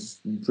things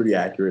pretty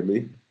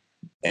accurately.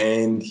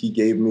 And he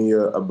gave me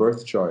a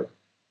birth chart,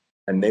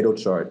 a natal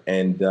chart.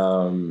 And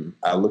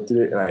I looked at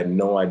it and I had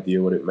no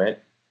idea what it meant.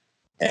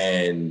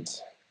 And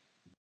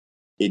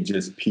it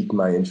just piqued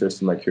my interest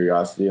and my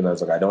curiosity. And I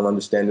was like, I don't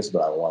understand this,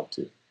 but I want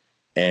to.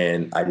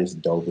 And I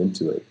just dove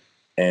into it.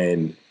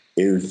 And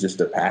it was just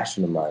a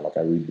passion of mine. Like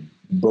I read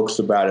books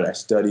about it, I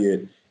study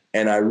it.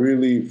 And I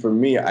really, for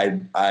me, I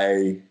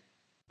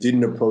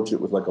didn't approach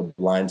it with like a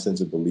blind sense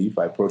of belief.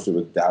 I approached it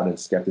with doubt and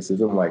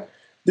skepticism. Like,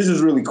 this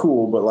is really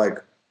cool, but like,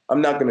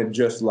 I'm not going to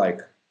just like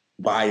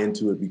buy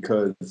into it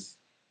because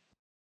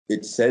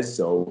it says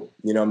so.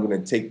 I'm going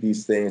to take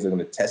these things, I'm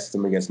going to test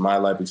them against my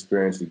life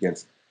experience,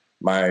 against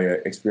my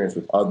experience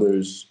with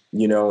others,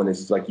 and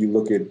it's like you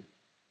look at,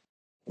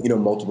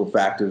 multiple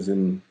factors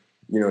in,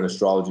 an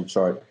astrology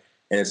chart.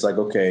 And it's like,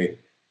 okay,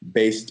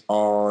 based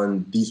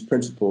on these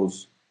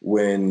principles,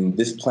 when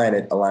this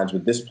planet aligns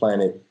with this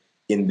planet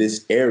in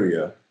this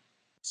area,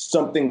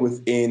 something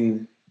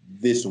within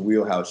this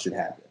wheelhouse should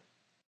happen,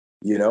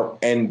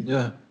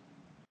 And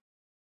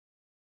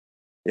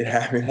it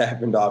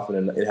happened often,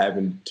 and it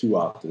happened too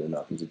often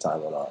enough as the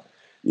time went on.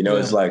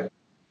 It's like,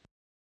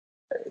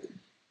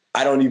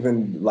 I don't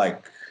even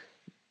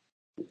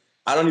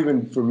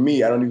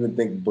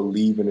think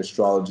believe in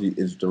astrology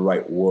is the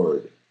right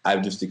word.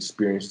 I've just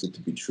experienced it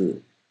to be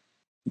true.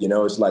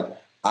 It's like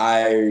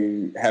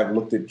I have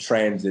looked at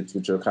transits,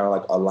 which are kind of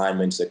like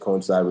alignments that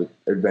coincide with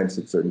events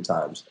at certain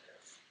times.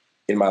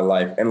 in my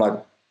life. And like,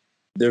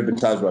 there have been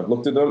times where I've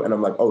looked at them and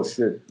I'm like, oh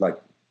shit, like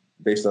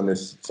based on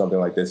this, something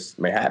like this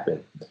may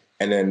happen.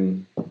 And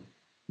then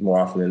more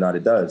often than not,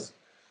 it does.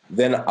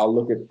 Then I'll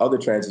look at other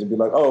transits and be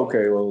like, oh,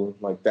 okay, well,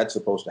 like that's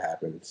supposed to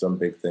happen, some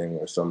big thing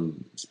or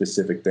some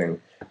specific thing.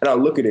 And I'll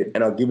look at it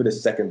and I'll give it a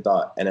second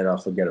thought and then I'll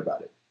forget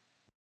about it.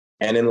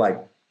 And then like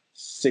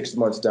 6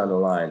 months down the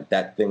line,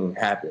 that thing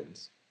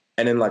happens.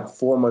 And then like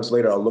 4 months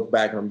later, I'll look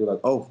back and I'll be like,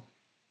 oh,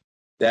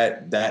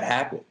 that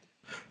happened.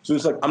 So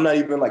it's like, I'm not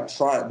even like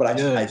trying, but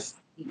I see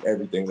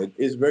everything. Like,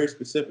 it's very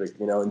specific,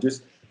 you know, and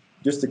just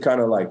to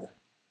kind of like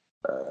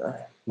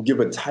give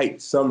a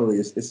tight summary,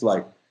 it's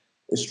like,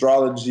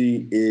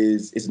 astrology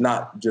is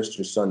not just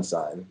your sun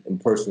sign. And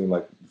personally,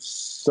 like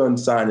sun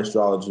sign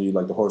astrology,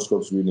 like the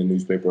horoscopes you read in the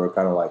newspaper are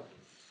kind of like,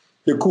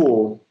 they're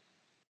cool.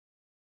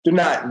 They're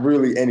not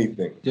really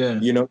anything. Yeah.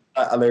 You know,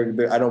 I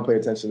don't pay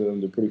attention to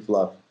them. They're pretty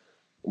fluff.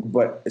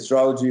 But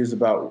astrology is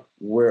about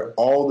where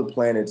all the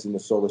planets in the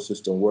solar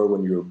system were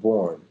when you were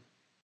born.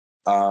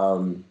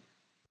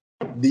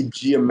 The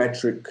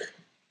geometric,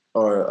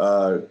 or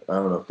I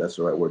don't know if that's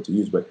the right word to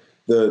use, but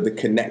the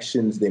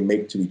connections they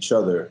make to each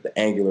other, the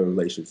angular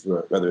relations,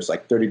 whether it's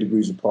like 30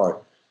 degrees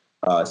apart,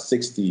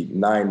 60,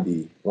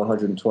 90,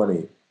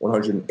 120,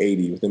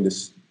 180 within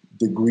this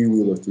degree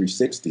wheel of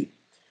 360.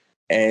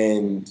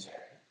 And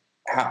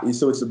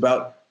so it's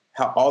about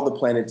how all the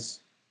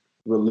planets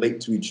relate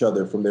to each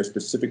other from their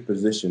specific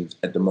positions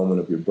at the moment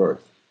of your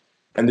birth.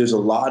 And there's a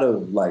lot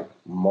of like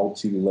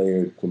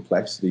multi-layered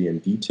complexity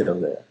and detail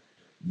there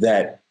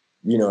that,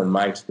 you know, in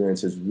my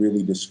experience has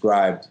really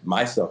described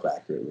myself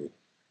accurately.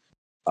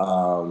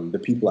 The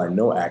people I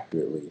know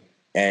accurately,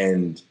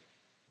 and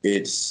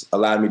it's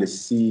allowed me to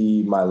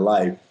see my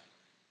life,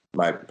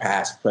 my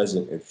past,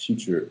 present, and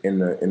future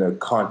in a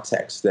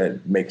context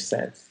that makes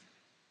sense.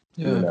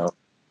 Yeah. You know,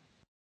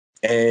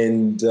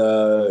 and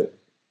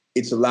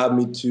it's allowed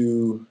me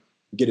to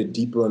get a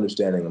deeper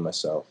understanding of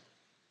myself,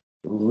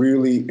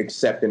 really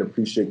accept and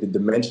appreciate the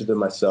dimensions of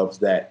myself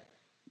that,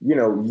 you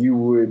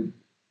know,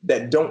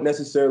 that don't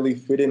necessarily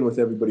fit in with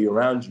everybody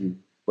around you,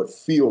 but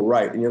feel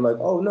right. And you're like,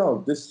 oh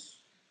no, this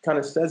kind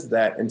of says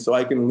that. And so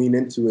I can lean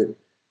into it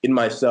in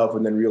myself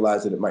and then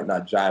realize that it might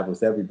not jive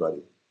with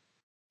everybody.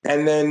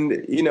 And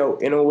then, you know,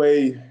 in a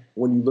way,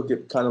 when you look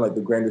at kind of like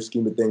the grander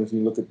scheme of things,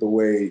 and you look at the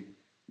way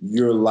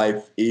your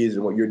life is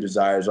and what your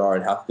desires are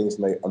and how things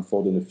may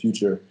unfold in the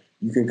future,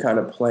 you can kind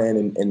of plan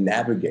and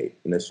navigate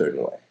in a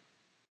certain way.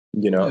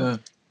 You know,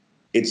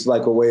 It's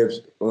like a way of,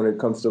 when it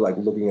comes to like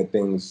looking at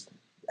things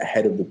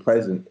ahead of the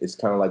present, it's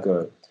kind of like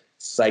a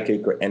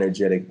psychic or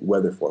energetic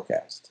weather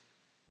forecast.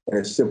 In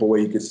a simple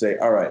way, you could say,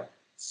 all right,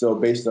 so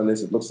based on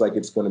this, it looks like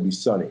it's going to be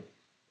sunny,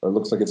 or it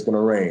looks like it's going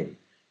to rain,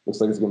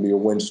 looks like it's going to be a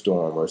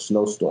windstorm or a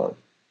snowstorm.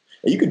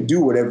 And you can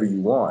do whatever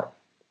you want,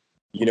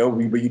 you know,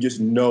 but you just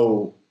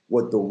know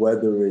what the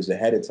weather is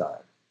ahead of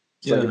time.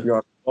 It's like if you're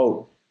on a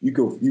boat, you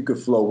could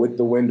flow with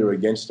the wind or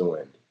against the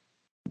wind.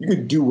 You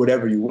could do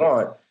whatever you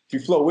want. If you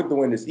flow with the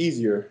wind, it's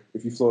easier.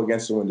 If you flow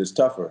against the wind, it's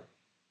tougher.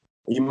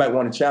 You might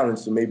want a challenge,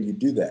 so maybe you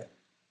do that,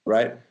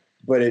 right?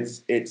 But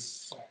it's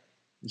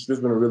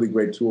just been a really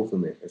great tool for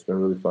me. It's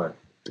been really fun.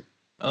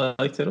 I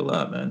liked it a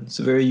lot, man. It's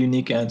a very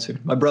unique answer.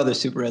 My brother's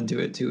super into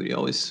it too. He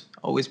always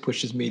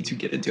pushes me to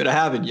get into it. I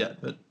haven't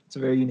yet, but it's a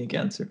very unique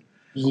answer.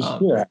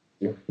 Yeah,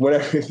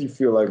 whenever you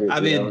feel like it.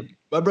 I mean,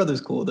 my brother's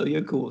cool though.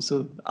 You're cool,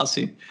 so I'll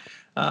see.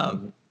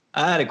 I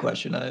had a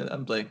question.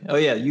 I'm like, oh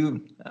yeah,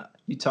 you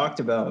talked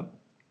about.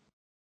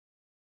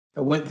 I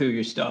went through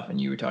your stuff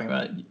and you were talking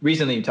about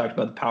recently. You talked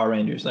about the Power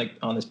Rangers, like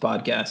on this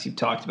podcast. You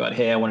talked about,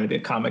 hey, I wanted to be a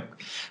comic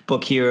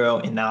book hero,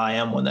 and now I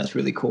am one. That's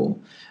really cool.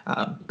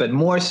 But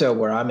more so,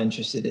 where I'm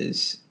interested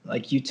is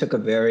like you took a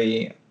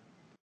very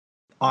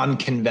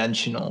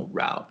unconventional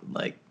route.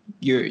 Like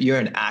you're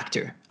an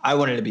actor. I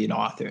wanted to be an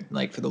author.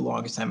 Like for the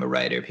longest time, a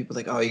writer. People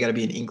like, oh, you got to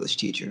be an English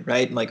teacher,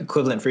 right? Like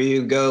equivalent for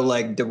you, go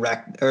like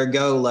direct or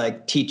go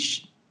like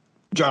teach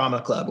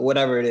drama club or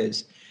whatever it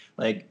is.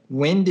 Like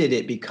when did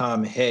it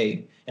become,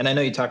 hey? And I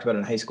know you talked about it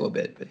in high school a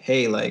bit, but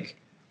hey, like,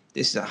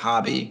 this is a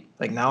hobby.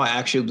 Like, now I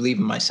actually believe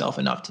in myself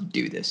enough to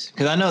do this.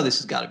 Because I know this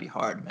has got to be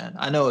hard, man.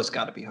 I know it's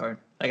got to be hard.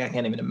 Like, I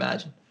can't even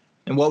imagine.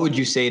 And what would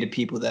you say to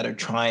people that are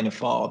trying to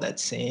follow that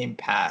same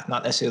path?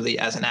 Not necessarily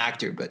as an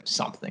actor, but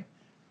something.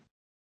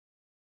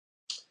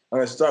 I'm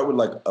going to start with,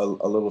 like, a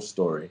little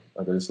story.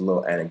 Like, just a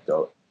little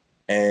anecdote.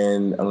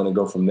 And I'm going to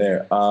go from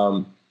there.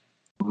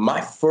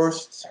 My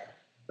first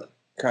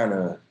kind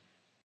of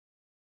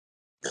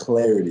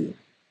clarity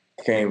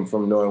came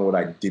from knowing what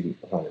I didn't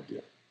want to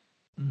do.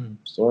 Mm-hmm.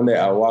 So one day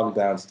I walked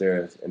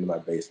downstairs into my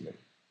basement.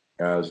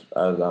 And I was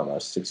I don't know,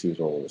 6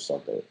 years old or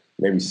something,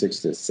 maybe 6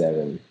 to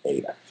 7,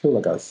 8. I feel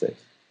like I was 6.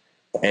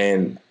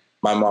 And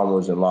my mom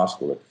was in law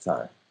school at the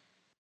time.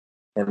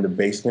 And the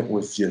basement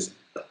was just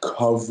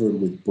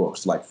covered with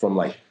books, like from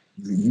like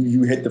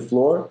you hit the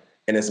floor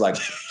and it's like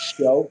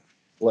shelf,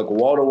 like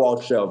wall to wall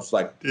shelves,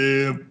 like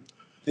damn,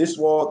 this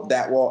wall,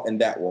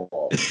 and that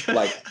wall,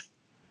 like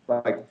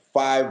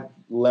 5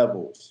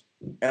 levels.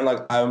 And like,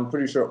 I'm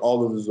pretty sure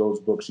all of those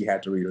books she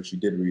had to read, or she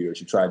did read, or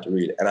she tried to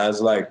read. And I was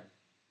like,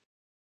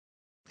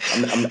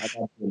 I'm not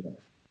doing that.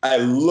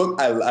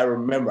 I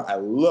remember I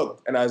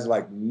looked and I was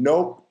like,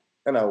 nope.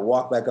 And I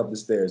walked back up the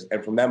stairs.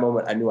 And from that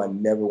moment, I knew I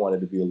never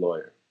wanted to be a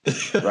lawyer.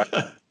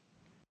 Right.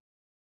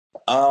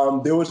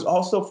 There was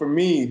also for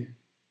me,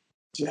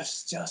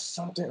 just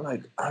something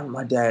like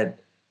my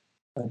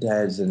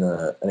dad's an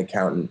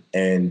accountant,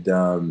 and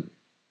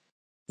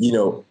you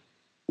know,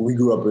 he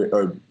grew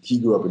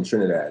up in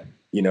Trinidad,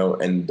 you know,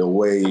 and the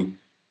way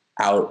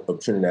out of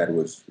Trinidad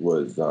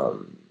was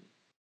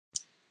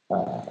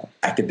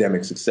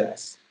academic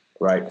success,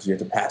 right? Because you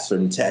have to pass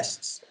certain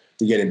tests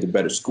to get into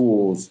better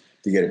schools,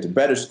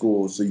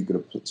 so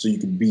you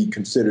could be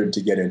considered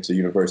to get into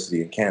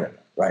university in Canada,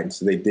 right? And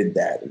so they did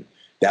that, and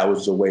that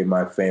was the way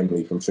my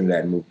family from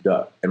Trinidad moved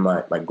up, and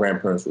my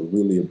grandparents were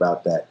really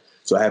about that.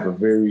 So I have a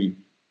very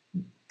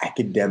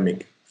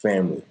academic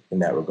family in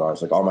that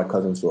regards. Like all my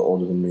cousins were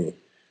older than me,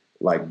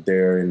 like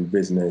they're in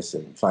business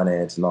and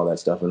finance and all that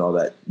stuff and all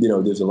that. You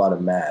know, there's a lot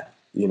of math,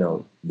 you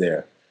know,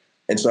 there.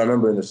 And so I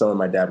remember in the summer,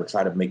 my dad would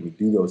try to make me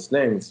do those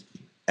things.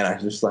 And I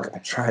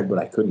tried, but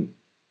I couldn't.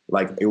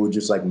 Like, it would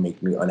just like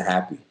make me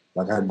unhappy.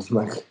 Like, I just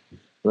like,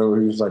 remember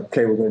he was like,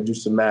 okay, we're going to do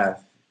some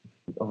math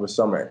over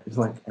summer.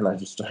 Like, and I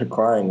just started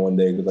crying one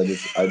day because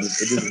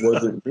it just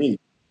wasn't me.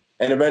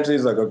 And eventually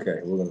he's like, okay,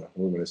 we're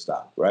going to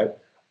stop. Right.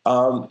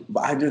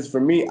 But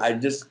for me, I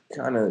just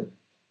kind of,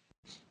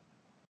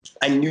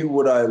 I knew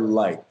what I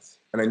liked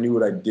and I knew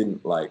what I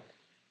didn't like.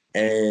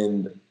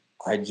 And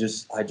I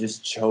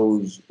just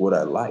chose what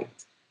I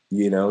liked.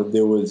 You know,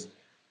 there was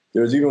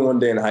even one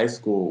day in high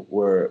school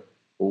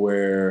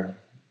where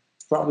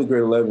probably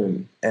grade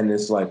 11, and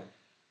it's like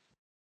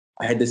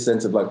I had this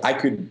sense of like I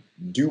could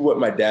do what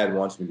my dad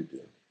wants me to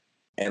do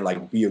and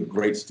like be a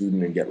great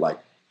student and get like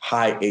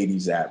high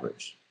 80s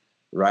average,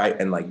 right?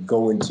 And like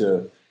go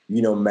into,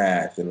 you know,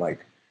 math and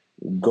like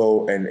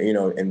go and, you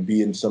know, and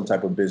be in some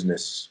type of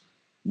business,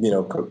 you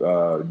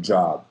know,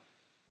 job.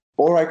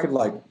 Or I could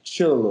like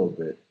chill a little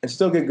bit and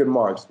still get good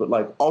marks, but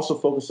like also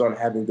focus on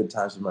having good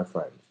times with my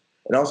friends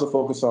and also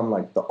focus on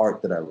like the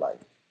art that I like.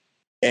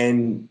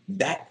 And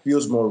that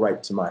feels more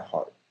right to my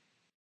heart,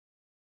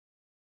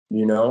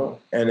 you know?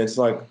 And it's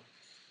like,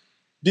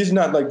 this is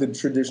not like the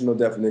traditional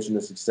definition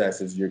of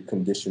success as you're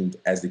conditioned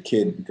as a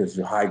kid because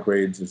your high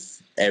grades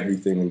is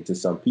everything to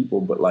some people.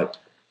 But like,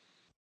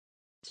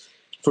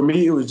 for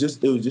me, it was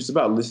just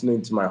about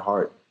listening to my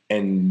heart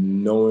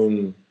and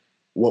knowing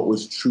what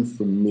was true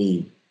for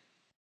me,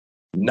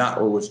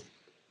 not what was,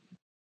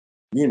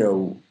 you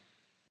know,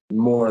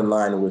 more in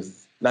line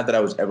with, not that I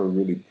was ever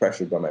really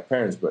pressured by my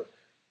parents, but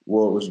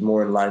what was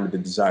more in line with the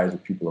desires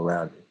of people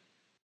around me.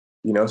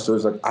 You know, so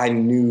it's like I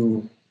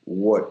knew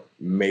what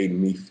made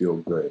me feel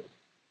good.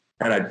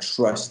 And I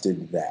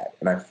trusted that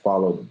and I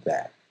followed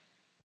that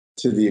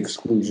to the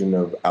exclusion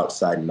of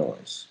outside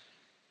noise,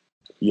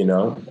 you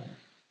know?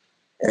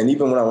 And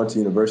even when I went to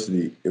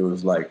university, it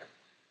was like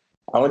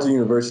I went to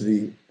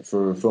university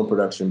for film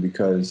production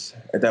because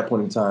at that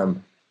point in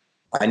time,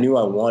 I knew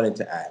I wanted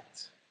to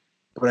act,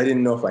 but I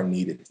didn't know if I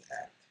needed to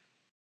act.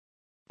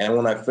 And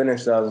when I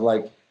finished, I was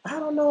like, I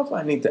don't know if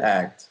I need to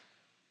act,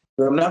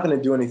 but I'm not going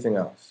to do anything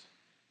else,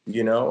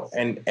 you know?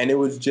 And it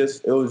was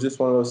just one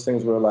of those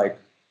things where like,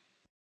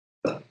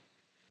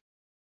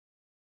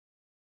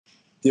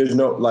 there's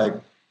no like,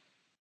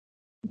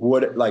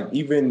 what, like,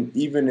 even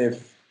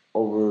if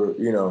over,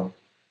 you know,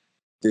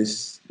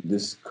 this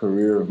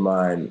career of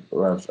mine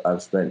where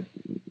I've spent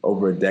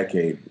over a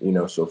decade, you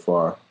know, so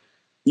far,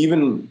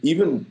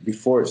 even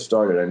before it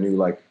started, I knew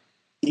like,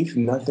 if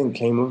nothing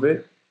came of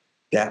it,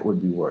 that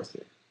would be worth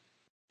it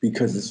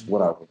because it's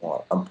what I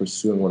want. I'm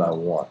pursuing what I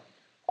want.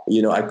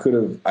 You know, I could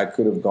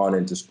have gone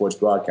into sports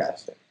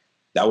broadcasting.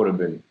 That would have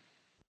been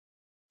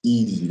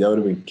easy. That would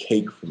have been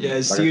cake for me. Yeah,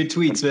 I see your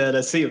tweets, man.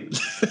 I see them.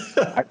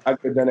 I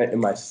could have done it in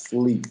my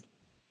sleep,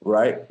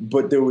 right?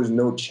 But there was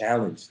no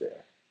challenge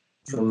there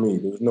for me.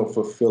 There was no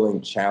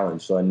fulfilling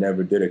challenge, so I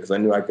never did it because I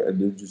knew I could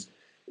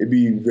it'd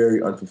be very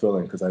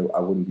unfulfilling because I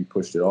wouldn't be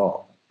pushed at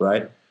all,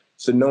 right?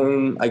 So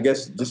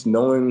just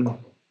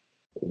knowing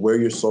where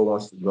your soul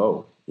wants to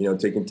go, you know,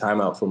 taking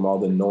time out from all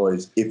the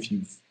noise if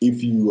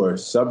you are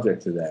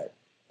subject to that,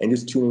 and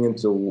just tuning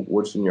into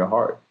what's in your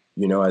heart.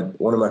 You know,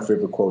 one of my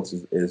favorite quotes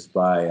is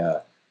by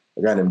a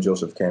guy named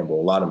Joseph Campbell.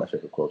 A lot of my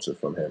favorite quotes are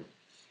from him.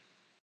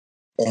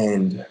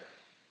 And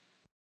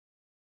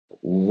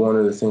one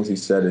of the things he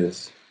said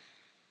is,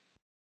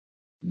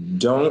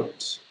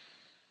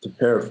 to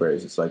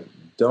paraphrase, it's like,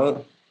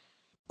 don't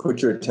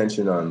put your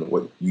attention on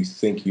what you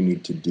think you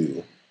need to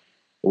do,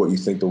 or what you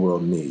think the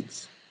world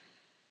needs.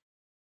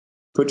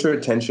 Put your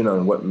attention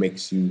on what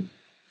makes you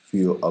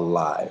feel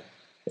alive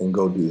and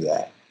go do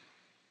that.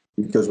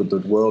 Because what the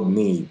world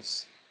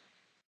needs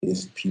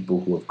is people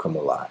who have come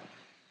alive.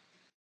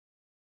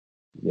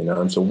 You know,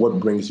 and so what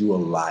brings you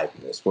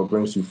aliveness? What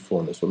brings you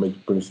fullness?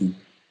 What brings you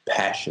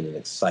passion and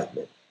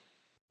excitement?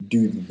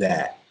 Do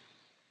that.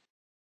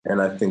 And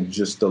I think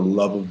just the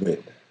love of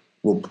it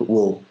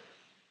will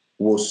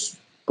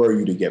spur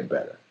you to get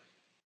better.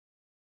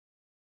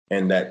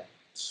 And that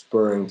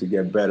spurring to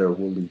get better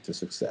will lead to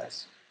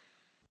success.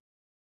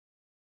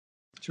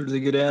 It's a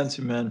really good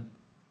answer, man.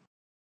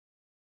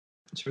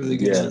 It's a really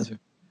good answer.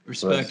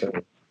 Respect.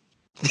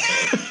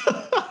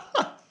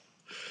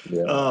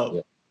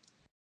 Yeah.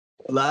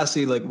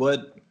 Lastly, like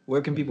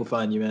where can people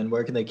find you, man?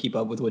 Where can they keep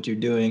up with what you're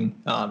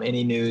doing?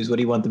 Any news? What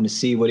do you want them to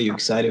see? What are you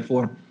excited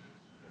for?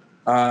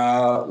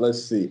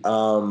 Let's see.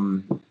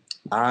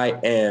 I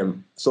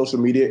am social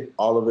media,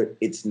 all of it.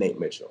 It's Nate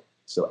Mitchell.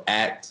 So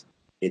at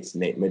it's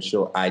Nate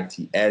Mitchell,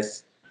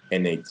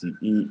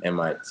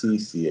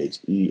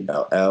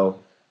 ITSNATEMITCHELL.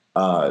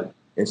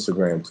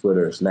 Instagram,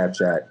 Twitter,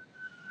 Snapchat.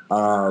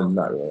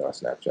 Not really on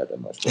Snapchat that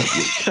much.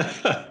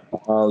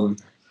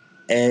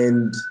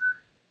 And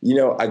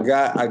I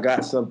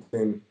got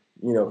something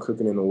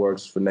cooking in the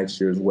works for next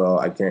year as well.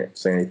 I can't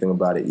say anything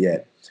about it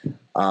yet. It's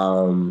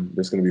going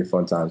to be a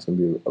fun time. It's going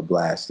to be a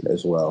blast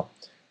as well.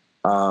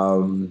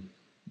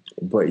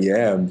 But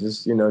yeah, I'm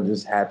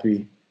just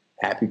happy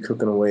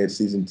cooking away at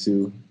season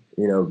 2.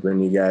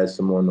 Bringing you guys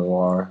some more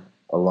noir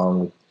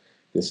along with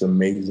this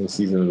amazing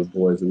season of The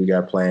Boys that we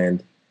got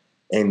planned.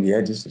 And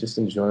yeah, just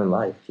enjoying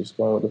life, just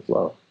going with the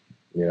flow.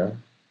 Yeah.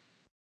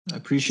 I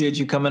appreciate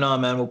you coming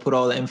on, man. We'll put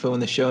all the info in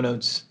the show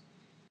notes.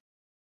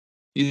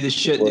 You the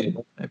shit,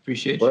 dude. I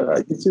appreciate you. Well,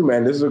 you too,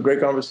 man. This is a great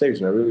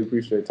conversation. I really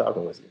appreciate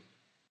talking with you.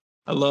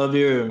 I love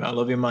your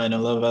mind. I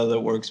love how that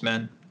works,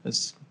 man.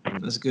 That's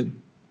good.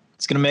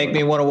 It's gonna make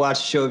me want to watch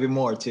the show even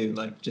more too.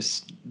 Like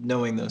just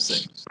knowing those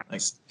things.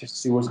 Like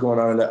just see what's going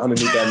on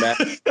underneath that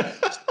mask.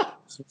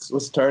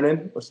 What's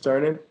turning?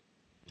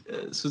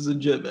 Yeah, this was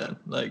legit, man.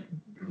 Like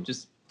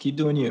just keep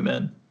doing you,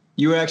 man.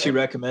 You were actually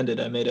recommended.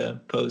 I made a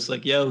post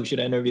like, yo, who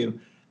should I interview?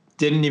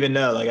 Didn't even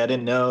know. Like I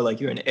didn't know.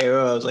 Like you're an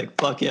Arrow. I was like,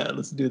 fuck yeah,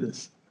 let's do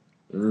this.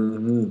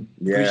 Mm-hmm.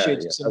 Yeah.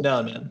 Appreciate you sitting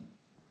down, man.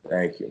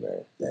 Thank you,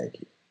 man. Thank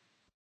you.